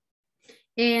dying,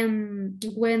 and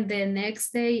when the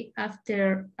next day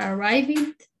after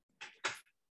arriving,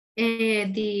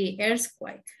 the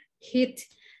earthquake hit.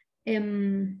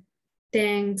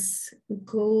 Thanks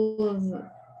God,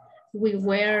 we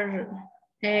were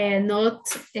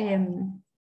not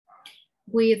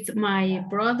with my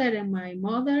brother and my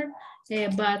mother,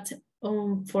 but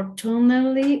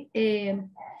unfortunately,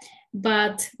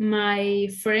 but my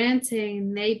friends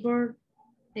and neighbor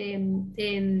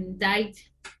died.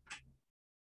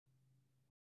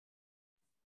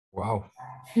 Wow.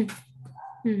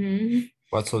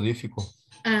 What's so difficult?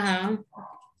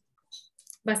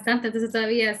 Bastante, entonces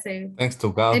todavía Thanks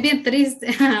to God. Es bien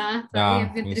triste. Todavía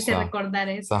es bien it's triste recordar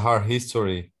eso. It's a hard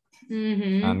history,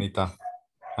 Anita.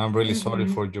 I'm really sorry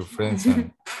for your friends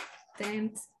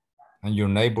Thanks. and your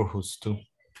neighborhoods too.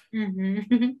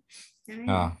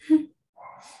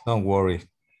 Don't worry.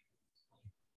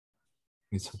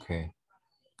 It's okay.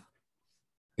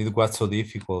 It was so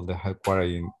difficult, the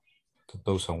headquarters in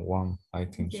 2001, I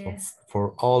think so.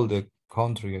 For all the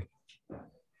country.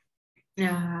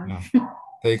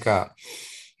 Take a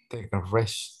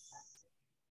rest.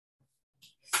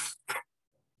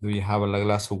 Do you have a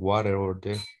glass of water over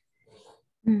there?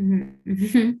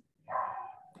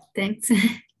 Thanks.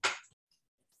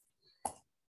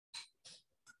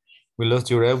 We lost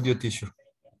your audio, teacher.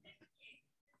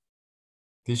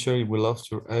 Teacher, we lost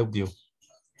your audio.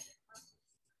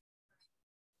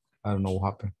 I don't know what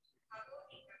happened.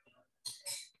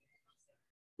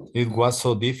 It was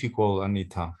so difficult,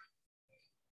 Anita.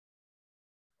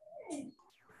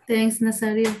 Thanks,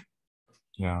 Nazario.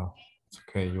 Yeah, it's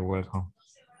okay. You're welcome.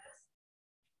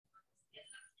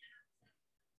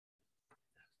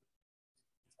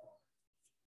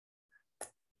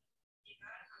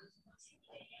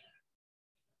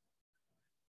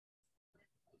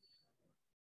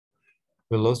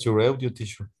 We lost your audio,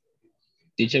 teacher.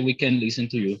 Teacher, we can listen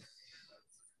to you.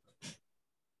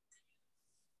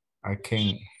 I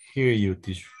can hear you,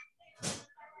 teacher.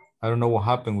 I don't know what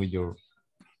happened with your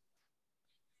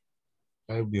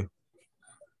audio.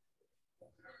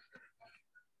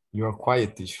 You are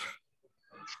quiet, teacher.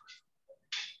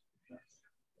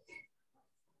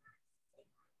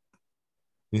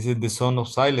 This is the sound of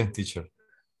silence, teacher.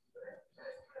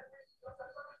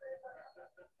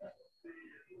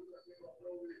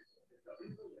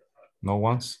 No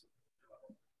one's?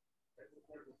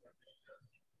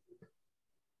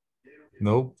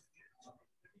 No.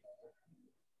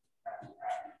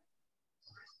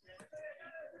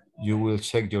 You will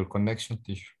check your connection,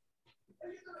 teacher.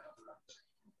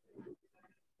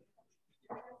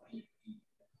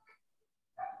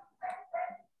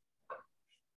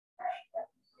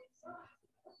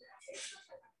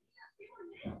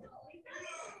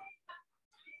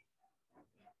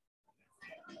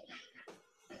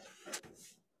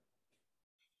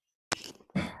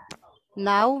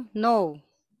 Now, no.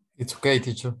 It's okay,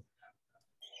 teacher.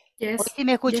 Yes. Hoy sí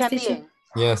me escuchan bien.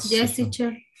 Yes, yes,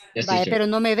 teacher. Yes, Vale, teacher. pero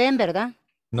no me ven, ¿verdad?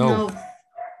 No.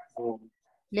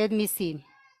 Let me see.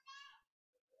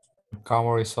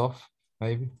 Camera is off,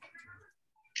 maybe.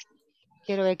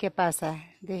 Quiero ver qué pasa.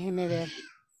 Déjeme ver.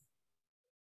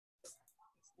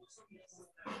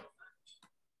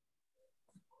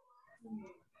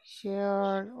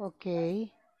 Share,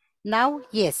 ok. Now,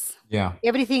 yes. Yeah.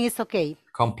 Everything is okay.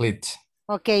 Complete.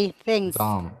 Okay, thanks.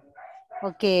 Done.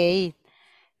 Okay.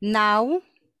 Now,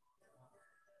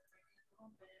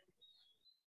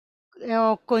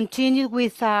 continue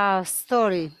with a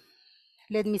story.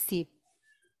 Let me see.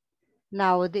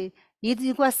 Now, it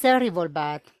was terrible,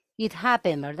 but it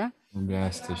happened, ¿verdad?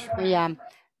 Yes, teacher. Yeah.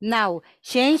 Now,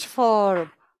 change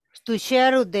to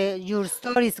share your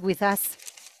stories with us.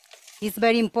 It's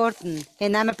very important,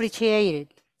 and I'm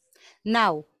appreciated.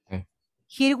 Now, Okay.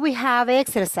 here we have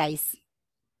exercise.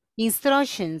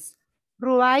 Instructions.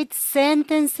 Write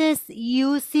sentences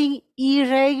using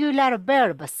irregular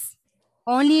verbs.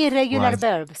 Only irregular Right.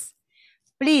 verbs.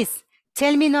 Please,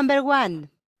 tell me number 1.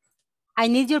 I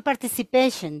need your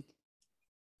participation.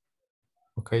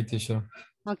 Okay, teacher.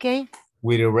 Okay?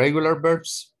 With irregular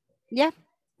verbs? Yeah.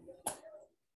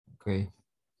 Okay.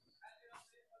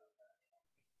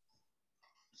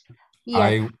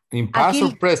 Yeah. In past Aquí,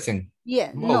 or present?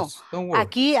 yeah, Both. no. Don't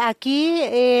worry.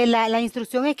 Aquí la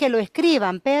instrucción es que lo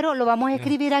escriban, pero lo vamos a Yeah.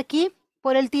 escribir aquí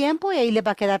por el tiempo y ahí les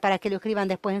va a quedar para que lo escriban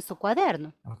después en su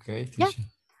cuaderno. Okay, Yeah. teacher.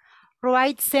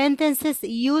 Write sentences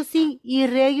using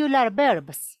irregular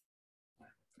verbs.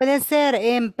 Pueden ser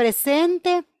en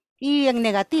presente y en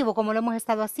negativo, como lo hemos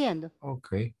estado haciendo.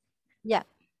 Okay. Ya.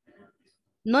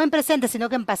 No en presente, sino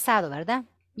que en pasado, ¿verdad?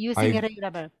 Using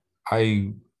irregular verbs.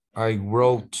 I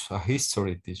wrote a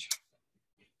history, teacher.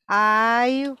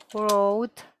 I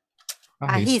wrote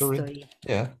a history.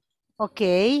 Yeah.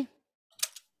 Okay.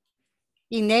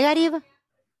 In negative?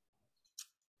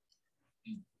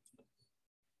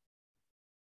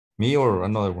 Me or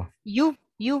another one? You.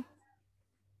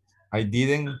 I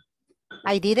didn't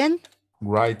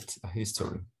write a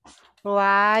history.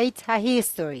 Write a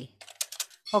history.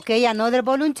 Okay, another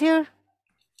volunteer?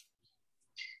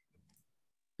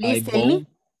 Please tell me.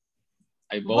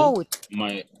 I bought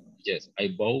my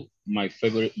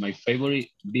favorite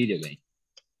video game.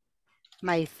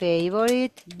 My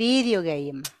favorite video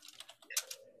game.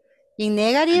 In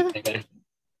negative?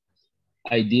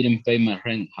 I didn't pay my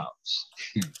rent house.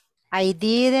 I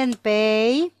didn't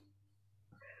pay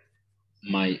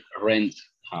my rent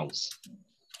house.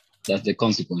 That's the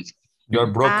consequence. You're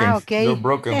broken. Okay. You're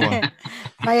broken one.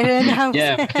 My rent house.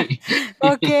 Yeah.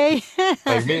 Okay.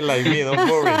 like me, don't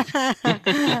worry.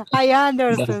 I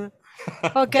understood.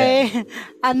 Okay. Yeah.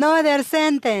 Another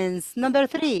sentence. Number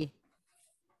 3.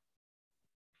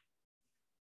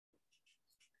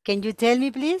 Can you tell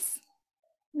me, please?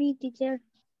 Me, teacher.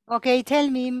 Okay, tell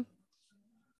me.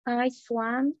 I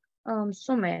swam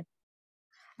summer.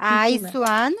 I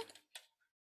summer.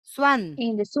 Swan.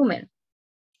 In the summer.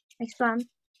 I swam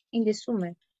in the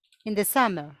summer. In the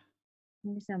summer.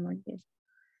 In the summer, yes.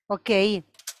 Okay.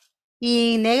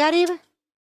 In negative?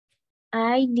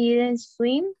 I didn't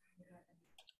swim.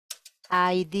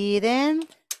 I didn't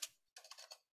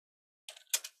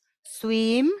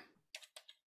swim.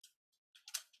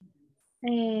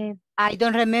 I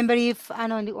don't remember if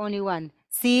only one.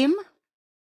 Swim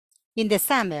in the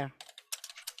summer.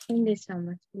 In the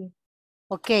summer, yes.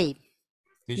 Okay.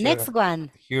 Teacher, next one.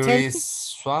 Here is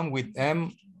swam with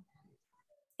M.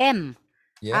 M.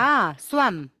 Yeah.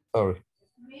 Swam. Sorry.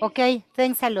 Okay,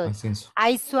 thanks a lot. I think so.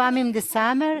 I swam in the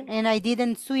summer and I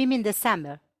didn't swim in the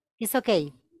summer. It's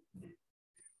okay.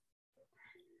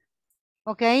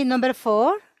 Okay, number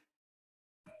 4.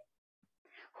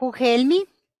 Who helped me?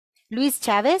 Luis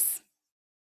Chávez.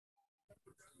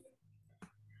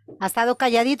 Ha estado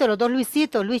calladito los dos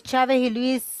Luisitos, Luis Chávez y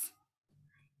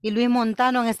Luis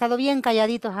Montano han estado bien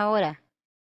calladitos ahora.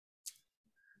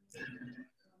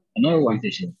 Another one,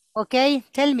 teacher. Okay,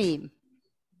 tell me.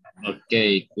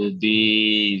 Okay, could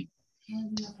be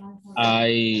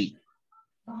I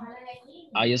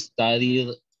studied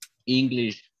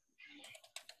English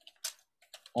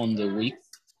on the week.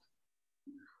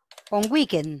 On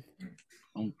weekend.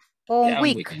 On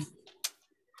week. Weekend.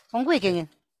 On weekend.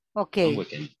 Okay. On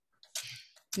weekend.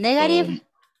 Negative.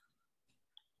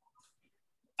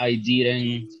 I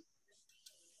didn't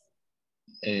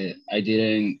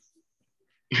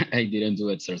do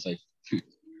exercise.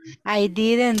 I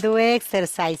didn't do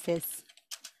exercises.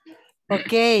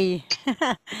 Okay.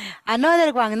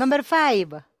 Another one, number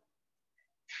 5.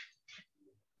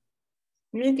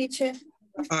 Me, teacher.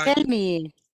 Tell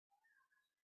me.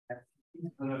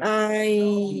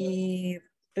 I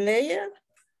play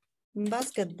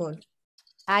basketball.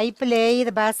 I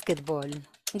played basketball.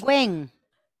 When?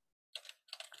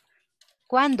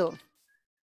 ¿Cuándo?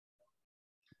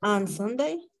 On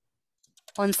Sunday.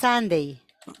 On Sunday.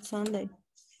 On Sunday.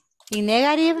 In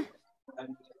negative?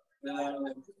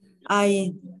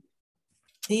 I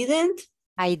didn't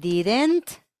I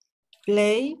didn't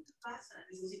play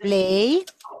Play.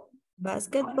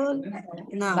 Basketball.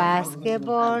 Now.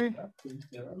 Basketball.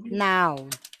 Now.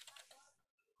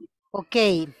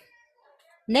 Okay.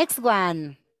 Next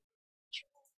one.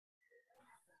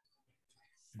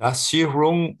 Does she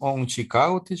run on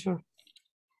Chicago, teacher?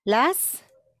 Last.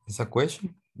 Is a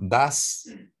question. Does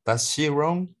she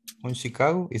run on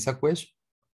Chicago? Is a question.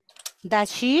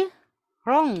 Does she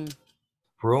run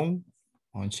Run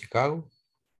on Chicago?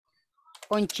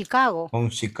 on Chicago? On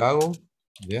Chicago.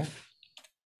 Yeah.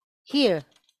 Here.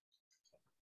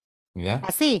 Yeah.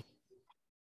 Así.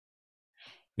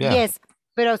 Yeah. Yes.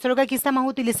 Pero solo que aquí estamos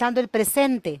utilizando el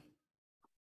presente.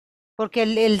 Porque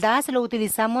el does lo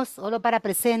utilizamos solo para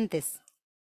presentes.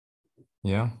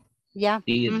 Yeah. ¿Ya?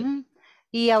 Did. Ujú.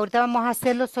 Y ahorita vamos a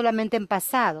hacerlo solamente en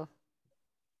pasado.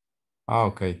 Ah,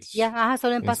 okay. Ya, ajá,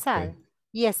 solo en It's pasado. okay.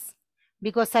 Yes.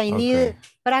 Because I need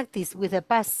practice with the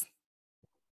past.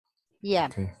 Yeah.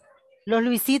 Okay. Los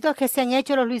Luisitos, ¿qué se han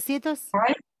hecho los Luisitos?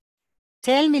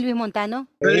 Tell me, Luis Montano.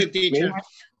 Ready, teacher.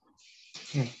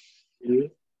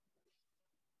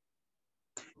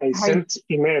 I sent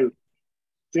email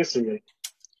yesterday.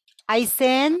 I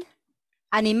send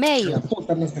an email.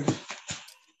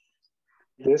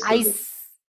 Yesterday.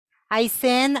 I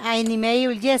sent an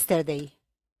email yesterday.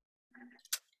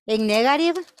 En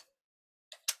negative,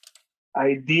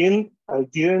 I didn't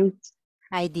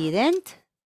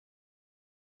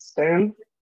send an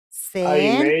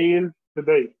send. email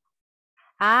today.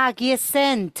 Ah, aquí es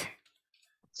sent.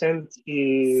 Sent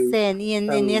is Send. Y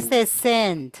en este es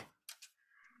send.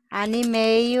 An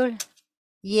email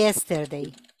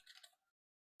yesterday.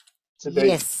 today.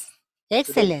 Yes.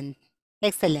 Excellent.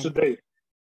 Excellent. Today.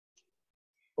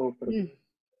 Oh, pero-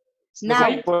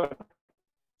 Now,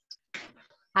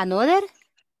 another?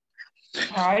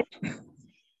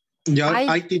 Yeah, I-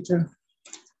 I teacher.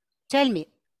 Tell me.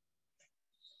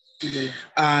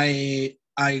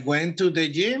 I went to the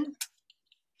gym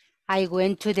I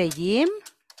went to the gym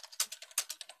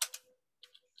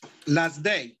last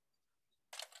day.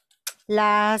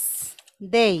 last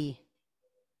day.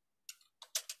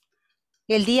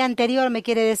 El día anterior me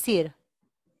quiere decir.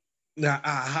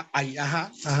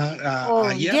 Oh,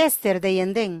 Ayer. yesterday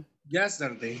and then.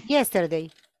 Yesterday. Yesterday.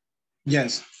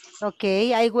 Yes.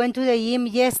 Okay, I went to the gym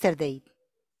yesterday.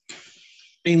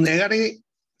 In negative,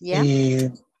 Yeah.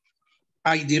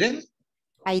 I didn't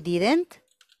I didn't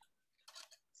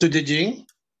to the gym.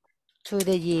 to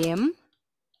the gym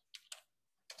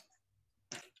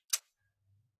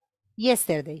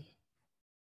yesterday.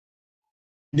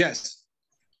 Yes.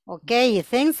 Okay,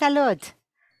 thanks a lot.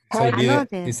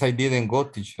 It's I didn't go,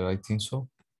 teacher. I think so.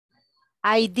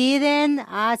 I didn't,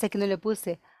 sé que no le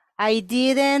puse. I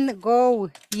didn't go,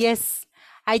 yes.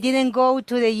 I didn't go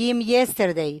to the gym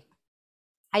yesterday.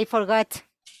 I forgot.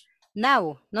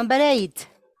 Now, number 8.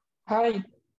 Hi,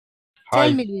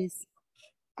 Tell me, Luis.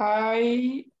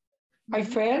 I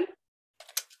fell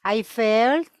I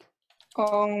fell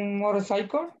on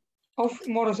motorcycle,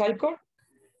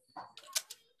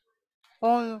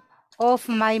 off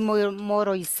my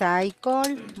motorcycle,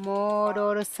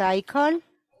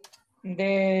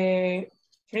 the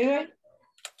Friday,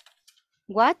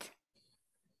 what?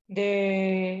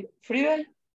 the Friday,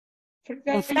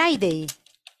 On Friday,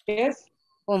 yes,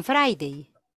 on Friday.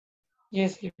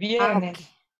 yes, viernes. Okay.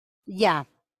 Yeah.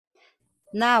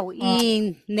 Now,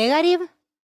 in negative?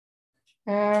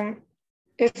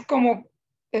 Es como,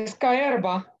 es caer,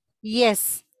 va.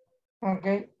 Yes.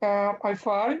 Okay, I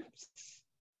fall.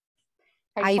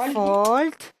 I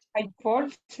fall. I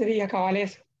fall sería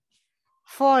cabales.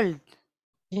 Fall.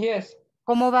 Yes.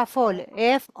 ¿Cómo va fall?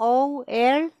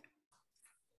 F-O-L.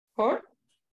 Fall.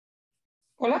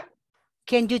 Hola.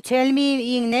 Can you tell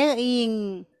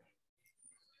me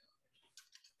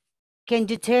can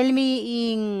you tell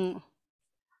me in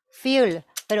feel?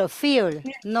 Pero feel,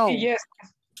 no. Yes.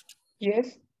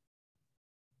 Yes.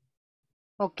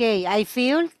 Okay, I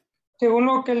feel. Según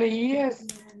lo que leí es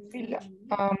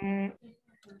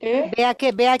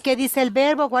Vea qué dice el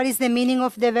verbo. What is the meaning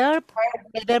of the verb?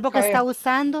 El verbo que está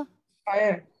usando.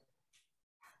 Caer.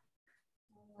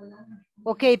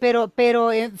 Ok, pero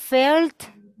felt.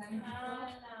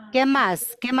 ¿Qué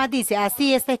más? ¿Qué más dice?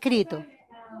 Así está escrito.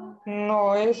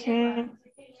 No, es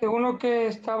según lo que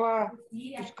estaba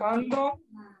buscando,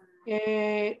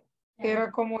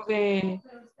 era como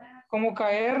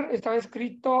caer, estaba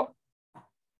escrito.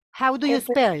 How do you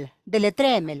spell?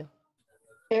 Deletréemelo.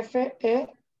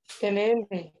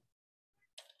 F-E-L-L.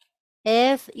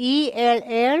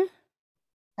 F-I-L-L.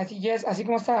 Así es, así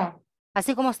como está.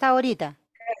 Así como está ahorita.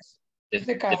 Es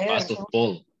de The caer. past of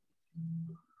fall.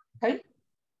 ¿Ay?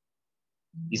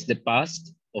 It's the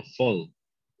past of fall.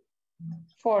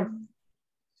 Fall.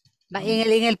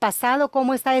 En el pasado,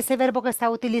 ¿cómo está ese verbo que está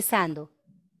utilizando?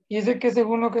 Y ese que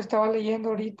según lo que estaba leyendo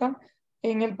ahorita,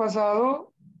 en el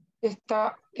pasado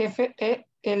está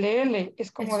FELL,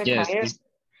 es como de Yes, caer.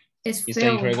 it's a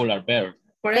irregular verb.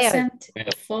 Present.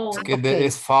 Verb. Fall. Es que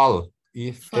es fall.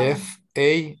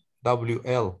 F-A-W-L.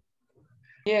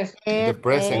 Yes. The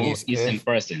present Oh, is is in F.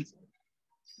 present.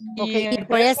 Okay, Y y en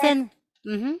present,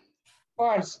 present.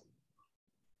 false.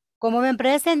 ¿Cómo ven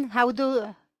present? How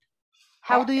do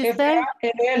you spell?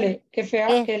 FALL,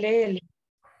 FALL.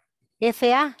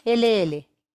 F-A-L-L.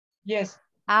 Yes.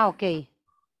 Ah, ok.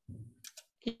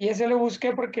 Y ese lo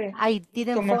busqué porque I didn't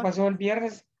esto me fall. pasó el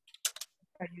viernes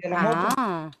ahí de la moto.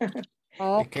 Ah,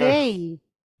 ok.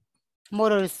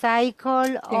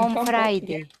 Motorcycle En on campo.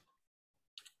 Friday.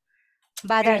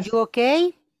 But are Yes. you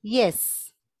okay?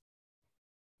 Yes.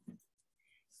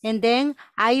 And then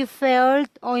I fell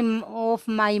off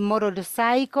my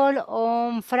motorcycle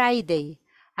on Friday.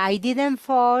 I didn't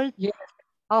fall Yes.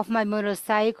 off my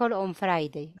motorcycle on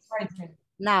Friday. Friday.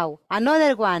 Now,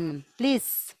 another one,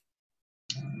 please.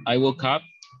 I woke up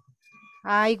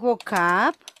I woke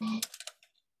up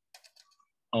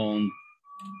on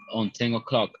 10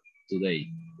 o'clock today.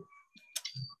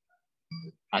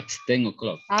 At 10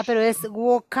 o'clock. Ah, pero es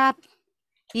woke up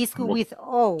is with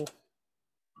O.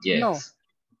 Yes. No,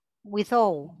 with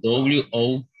O.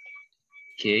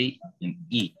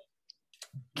 W-O-K-E.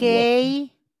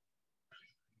 K.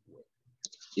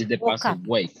 Is the Woke passive up.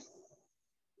 way.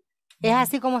 Es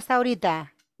así como está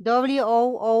ahorita.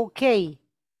 W-O-O-K.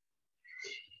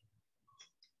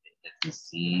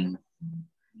 Sí.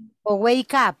 O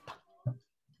wake up.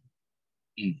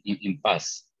 In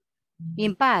past.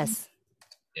 In past.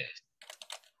 Yes.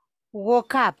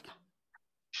 Woke up.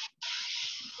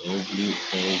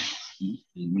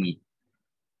 W-O-E-E.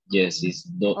 Yes, it's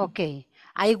Ok.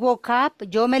 I woke up.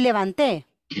 Yo me levanté.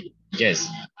 Yes.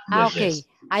 Ah, Yes, ok. yes.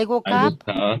 I woke I up woke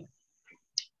up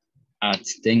at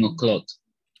 10 o'clock.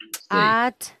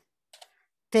 at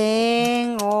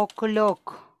 10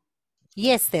 o'clock.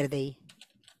 Yesterday.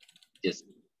 Yes.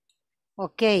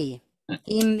 Ok.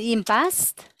 In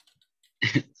past?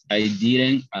 I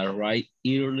didn't arrive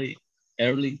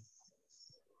early.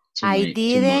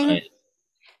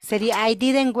 Sería I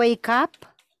didn't wake up.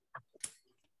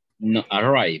 No,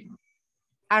 arrive.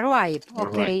 Arrive.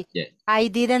 Ok. Arrive, yeah. I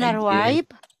didn't arrive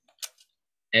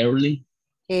Early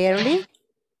early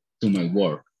to my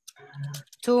work.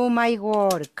 to my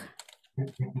work.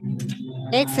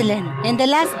 Excellent. And the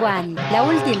last one, la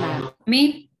última.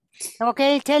 Me.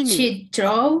 Okay, tell me. She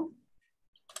drove.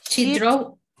 She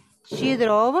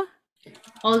drove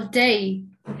all day.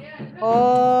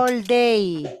 All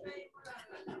day.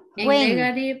 En When?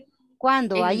 negative.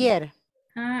 ¿Cuándo? Ayer.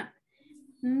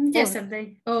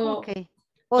 Yesterday. Oh, okay.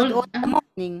 Or the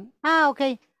morning. Ah,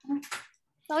 okay.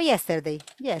 Oh, yesterday.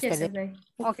 Yesterday.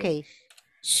 Okay.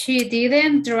 She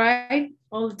didn't drive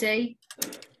all day.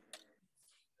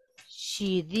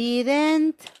 She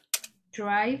didn't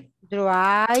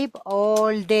drive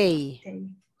all day.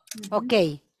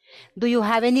 Okay. Do you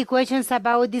have any questions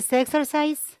about this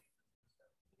exercise?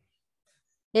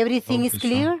 Everything is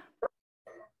clear?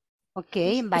 Ok,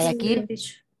 vaya aquí.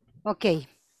 Ok,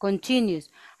 continuous.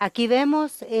 Aquí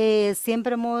vemos,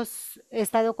 siempre hemos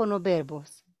estado con los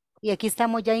verbos. Y aquí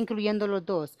estamos ya incluyendo los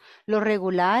dos. Los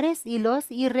regulares y los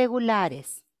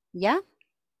irregulares. ¿Ya?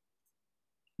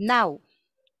 Now,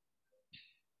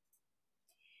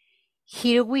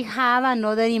 here we have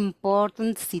another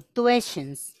important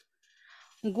situations.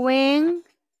 When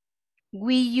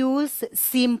we use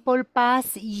simple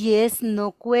past yes,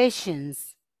 no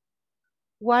questions.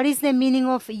 What is the meaning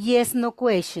of yes, no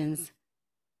questions?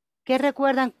 ¿Qué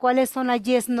recuerdan cuáles son las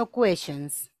yes, no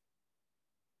questions?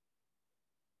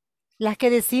 Las que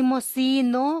decimos sí,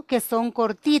 no, que son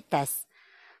cortitas.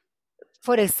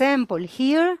 For example,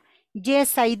 here,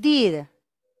 yes, I did.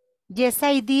 Yes,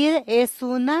 I did es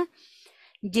una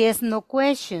yes, no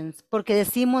questions, porque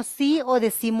decimos sí o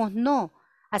decimos no.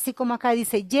 Así como acá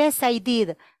dice, yes, I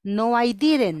did, no, I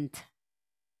didn't.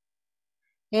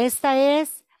 Esta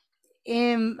es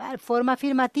en forma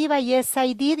afirmativa, yes,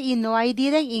 I did, y no, I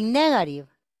didn't, in negative.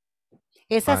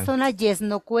 Esas son las yes,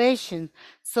 no questions.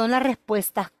 Son las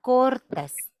respuestas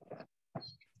cortas.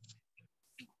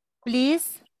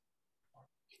 Please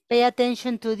pay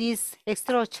attention to this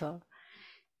structure.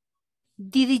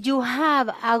 Did you have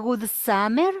a good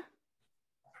summer?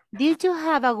 Did you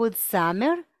have a good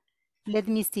summer? Let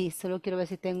me see. Solo quiero ver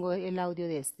si tengo el audio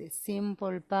de este.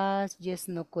 Simple past, yes,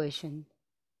 no question.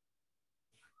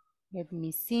 Let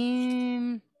me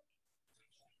see.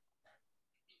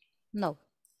 No.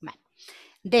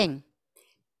 Then,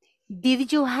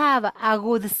 did you have a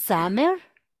good summer?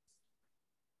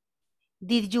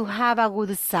 Did you have a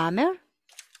good summer?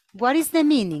 What is the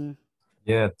meaning?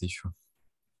 Yeah, teacher.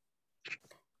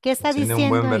 ¿Qué está ¿Tiene un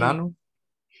diciendo buen ahí? verano?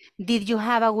 Did you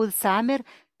have a good summer?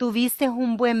 ¿Tuviste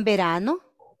un buen verano?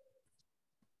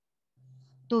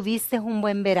 ¿Tuviste un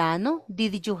buen verano?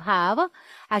 Did you have?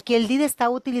 Aquí el did está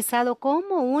utilizado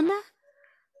como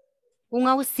un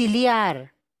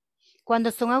auxiliar.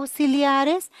 Cuando son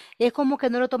auxiliares, es como que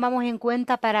no lo tomamos en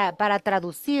cuenta para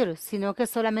traducir, sino que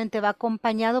solamente va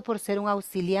acompañado por ser un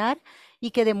auxiliar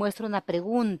y que demuestra una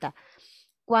pregunta.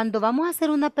 Cuando vamos a hacer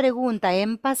una pregunta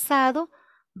en pasado,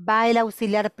 va el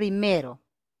auxiliar primero,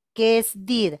 que es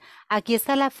did. Aquí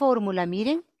está la fórmula,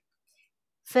 miren.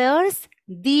 First,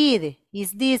 did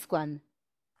is this one,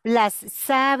 plus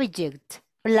subject.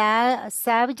 Plus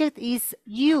subject is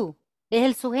you, es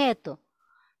el sujeto.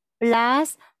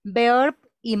 Plus verb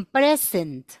in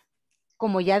present.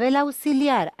 Como ya ve el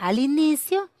auxiliar al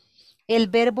inicio, el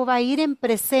verbo va a ir en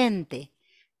presente.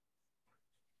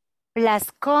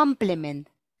 Plus complement,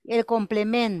 el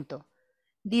complemento.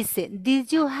 Dice, did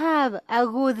you have a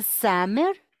good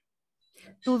summer?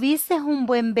 ¿Tuviste un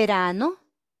buen verano?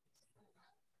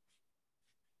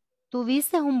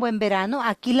 ¿Tuviste un buen verano?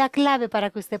 Aquí la clave para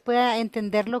que usted pueda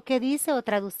entender lo que dice o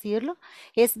traducirlo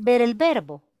es ver el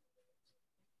verbo.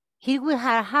 Here we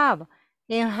have.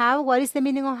 And have, what is the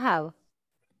meaning of have?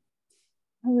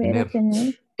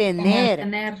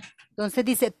 Tener. Entonces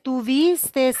dice,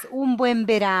 ¿tuviste un buen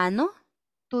verano?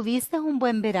 ¿Tuviste un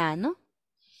buen verano?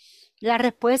 La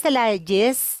respuesta, la de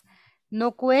yes,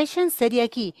 no question, sería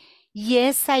aquí.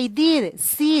 Yes, I did.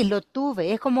 Sí, lo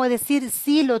tuve. Es como decir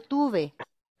sí, lo tuve.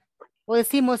 O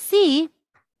decimos sí,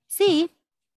 sí.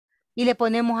 Y le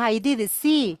ponemos I did,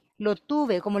 sí, lo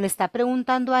tuve. Como le está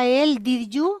preguntando a él, did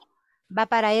you? Va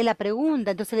para él la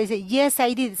pregunta. Entonces le dice, yes,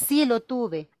 I did. Sí, lo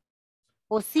tuve.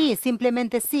 O sí,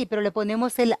 simplemente sí, pero le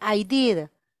ponemos el I did.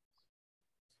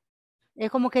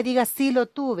 Es como que diga sí, lo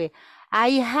tuve.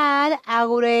 I had a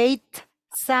great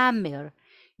summer.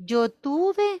 Yo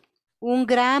tuve un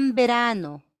gran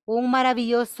verano, un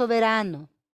maravilloso verano.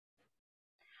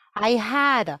 I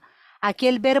had. Aquí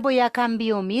el verbo ya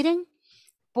cambió, miren.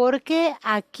 Porque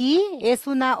aquí es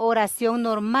una oración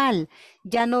normal.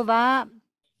 Ya no va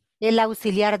el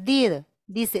auxiliar did.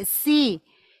 Dice, sí,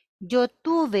 yo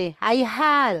tuve, I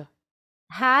had.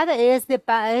 Had es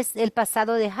el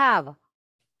pasado de have.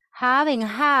 Have and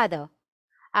had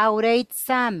a great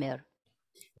summer.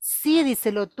 Sí,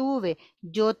 dice, lo tuve.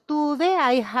 Yo tuve,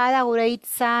 I had a great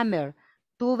summer.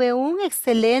 Tuve un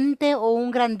excelente o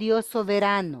un grandioso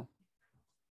verano.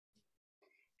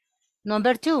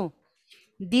 Number 2.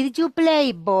 Did you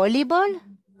play volleyball?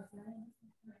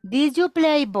 Did you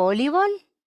play volleyball?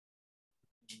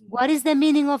 What is the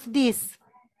meaning of this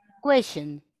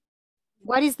question?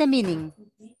 What is the meaning?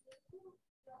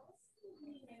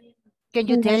 Can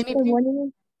you tell me?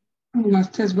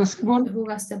 ¿Jugaste básquetbol?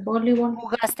 ¿Jugaste voleibol?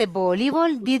 ¿Jugaste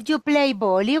voleibol? Did you play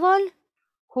volleyball?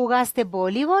 ¿Jugaste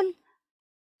voleibol?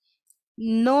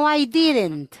 No, I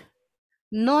didn't.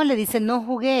 No, le dice, no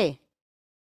jugué.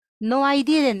 No, I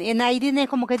didn't. En I didn't es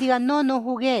como que diga, no, no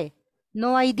jugué.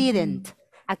 No, I didn't.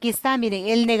 Aquí está, miren,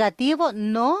 el negativo,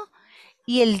 no,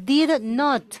 y el did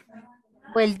not.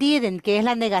 O el didn't, que es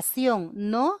la negación.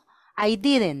 No, I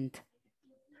didn't.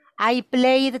 I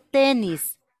played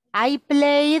tennis. I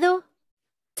played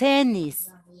tennis.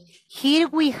 Here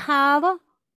we have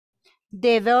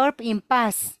the verb in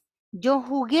past. Yo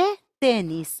jugué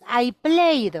tenis. I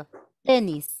played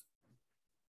tennis.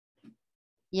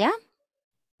 ¿Ya?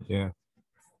 Yeah.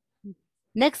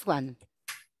 Next one.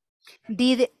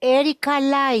 Did Erica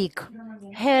like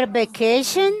her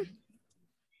vacation?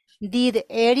 Did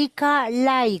Erica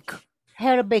like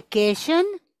her vacation?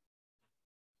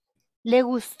 ¿Le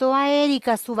gustó a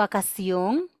Erika su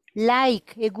vacación?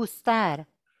 Like, es gustar.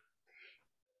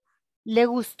 ¿Le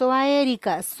gustó a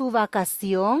Erika su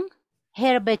vacación?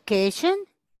 Her vacation.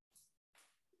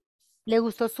 ¿Le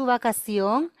gustó su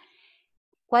vacación?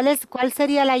 ¿Cuál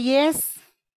sería la yes?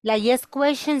 La yes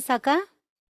questions acá.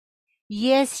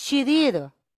 Yes, she did.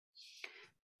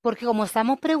 Porque como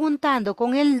estamos preguntando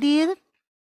con el did,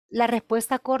 la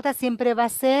respuesta corta siempre va a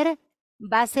ser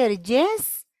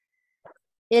yes,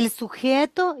 el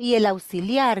sujeto y el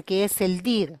auxiliar, que es el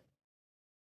did.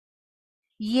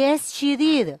 Yes, she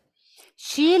did.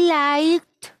 She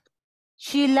liked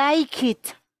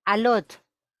it a lot.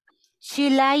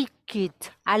 She liked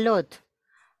it a lot.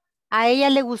 A ella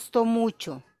le gustó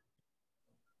mucho.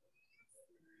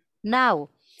 Now,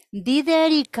 did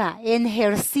Erica and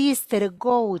her sister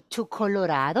go to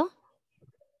Colorado?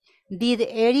 Did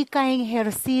Erica and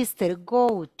her sister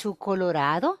go to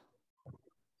Colorado?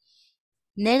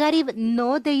 Negative,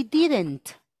 no, they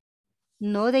didn't.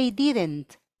 No, they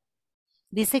didn't.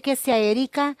 Dice que si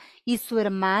Erika y su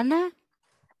hermana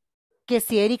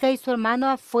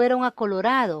fueron a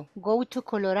Colorado, go to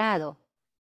Colorado.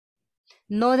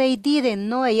 No, they didn't.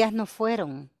 No, ellas no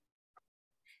fueron.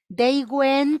 They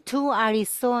went to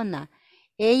Arizona.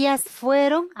 Ellas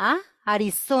fueron a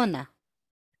Arizona.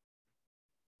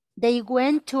 They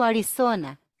went to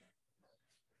Arizona.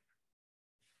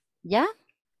 ¿Ya?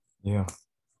 Yeah.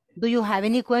 Do you have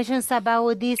any questions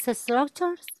about these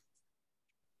structures?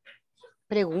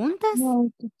 ¿Preguntas?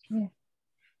 No, teacher.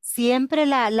 Siempre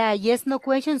la yes, no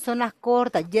question son las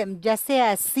cortas, ya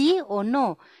sea sí o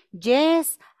no.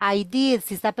 Yes, I did.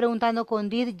 Si está preguntando con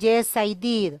did, yes, I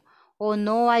did. O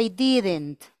no, I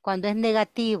didn't, cuando es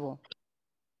negativo.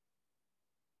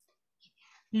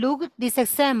 Look these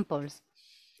examples.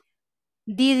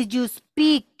 Did you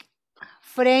speak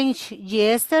French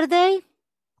yesterday?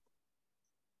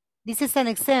 This is an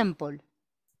example.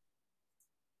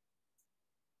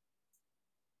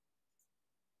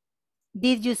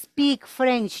 Did you speak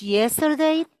French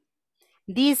yesterday?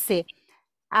 Dice,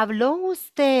 ¿habló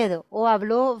usted o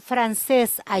habló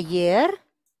francés ayer?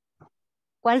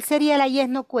 ¿Cuál sería la yes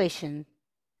no question?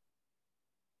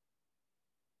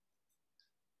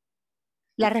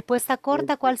 La respuesta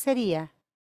corta, ¿cuál sería?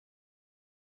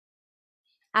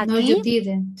 No, you Aquí,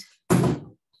 didn't.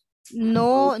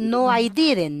 no, I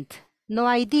didn't.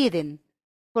 No, I didn't.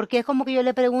 Porque es como que yo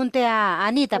le pregunte a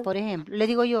Anita, por ejemplo. Le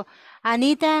digo yo,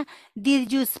 Anita, did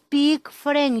you speak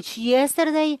French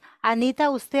yesterday? Anita,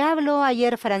 ¿usted habló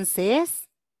ayer francés?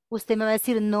 Usted me va a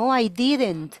decir, no, I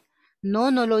didn't.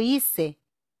 No, no lo hice.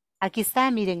 Aquí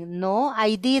está, miren, no,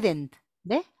 I didn't.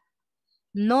 ¿Ve?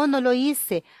 No, no lo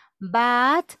hice.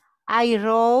 But I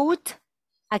wrote.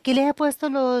 Aquí les he puesto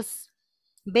los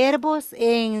verbos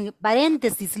en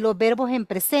paréntesis, los verbos en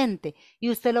presente. Y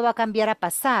usted lo va a cambiar a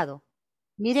pasado.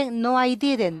 Miren, no, I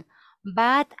didn't.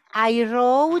 But I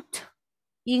wrote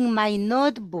in my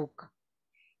notebook.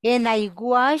 And I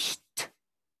watched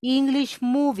English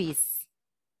movies.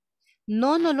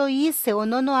 No, no lo hice. O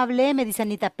no, no hablé, me dice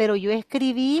Anita. Pero yo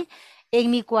escribí en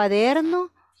mi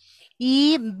cuaderno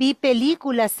y vi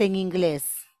películas en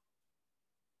inglés.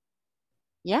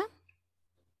 ¿Ya?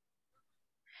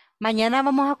 Mañana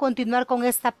vamos a continuar con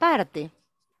esta parte.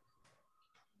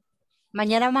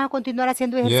 Mañana vamos a continuar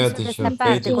haciendo ejercicios de esta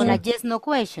parte con las yes, no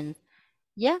questions.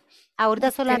 ¿Ya?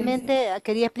 Ahorita solamente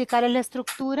quería explicarles la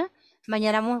estructura.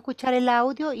 Mañana vamos a escuchar el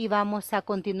audio y vamos a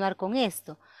continuar con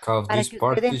esto. Para que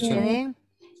ustedes me den...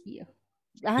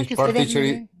 Ajá, que ustedes me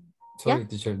den... Sorry,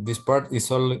 teacher. This part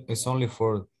is only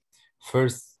for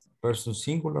first person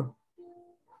singular.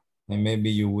 And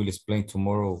maybe you will explain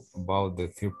tomorrow about the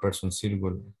third person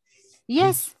singular.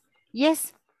 Yes,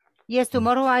 yes. Yes,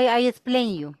 tomorrow I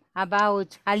explain you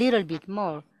about a little bit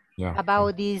more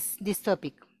about this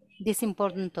topic, this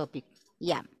important topic.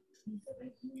 Yeah.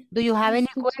 Do you have any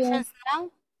questions now?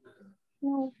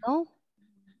 No. No?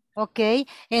 Okay.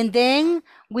 And then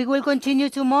we will continue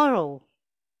tomorrow.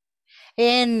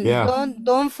 And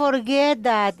don't forget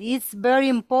that it's very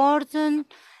important.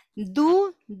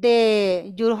 Do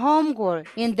your homework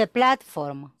in the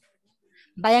platform.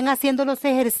 Vayan haciendo los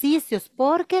ejercicios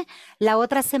porque la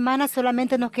otra semana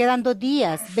solamente nos quedan 2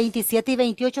 días, 27 y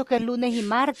 28, que es lunes y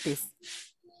martes.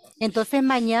 Entonces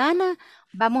mañana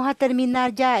vamos a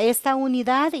terminar ya esta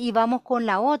unidad y vamos con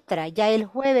la otra. Ya el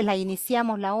jueves la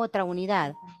iniciamos la otra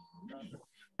unidad.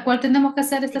 ¿Cuál tenemos que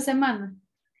hacer esta semana?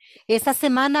 Esta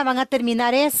semana van a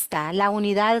terminar la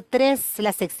unidad 3,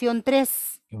 la sección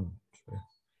 3.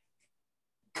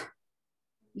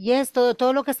 Y esto,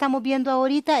 todo lo que estamos viendo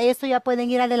ahorita, esto ya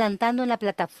pueden ir adelantando en la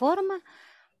plataforma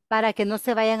para que no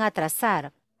se vayan a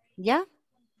atrasar. ¿Ya?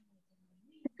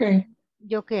 Ok.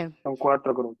 ¿Yo qué? Son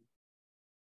 4 grupos.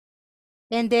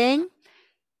 And then,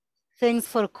 thanks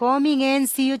for coming and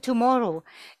see you tomorrow.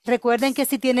 Recuerden que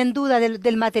si tienen duda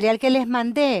del material que les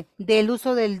mandé, del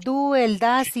uso del do, el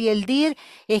das y el dir,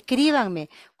 escríbanme.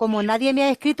 Como nadie me ha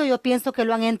escrito, yo pienso que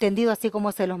lo han entendido así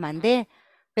como se los mandé.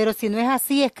 Pero si no es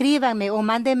así, escríbanme o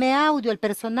mándenme audio, el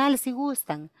personal si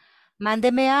gustan.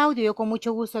 Mándenme audio, yo con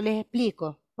mucho gusto les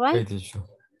explico. Right?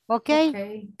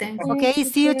 Okay. Okay,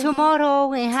 see you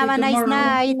tomorrow and have a nice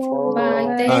night.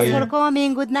 Bye. Thanks for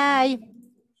coming. Good night.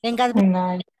 And God bless. Good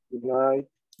night. Good night.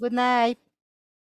 Good night.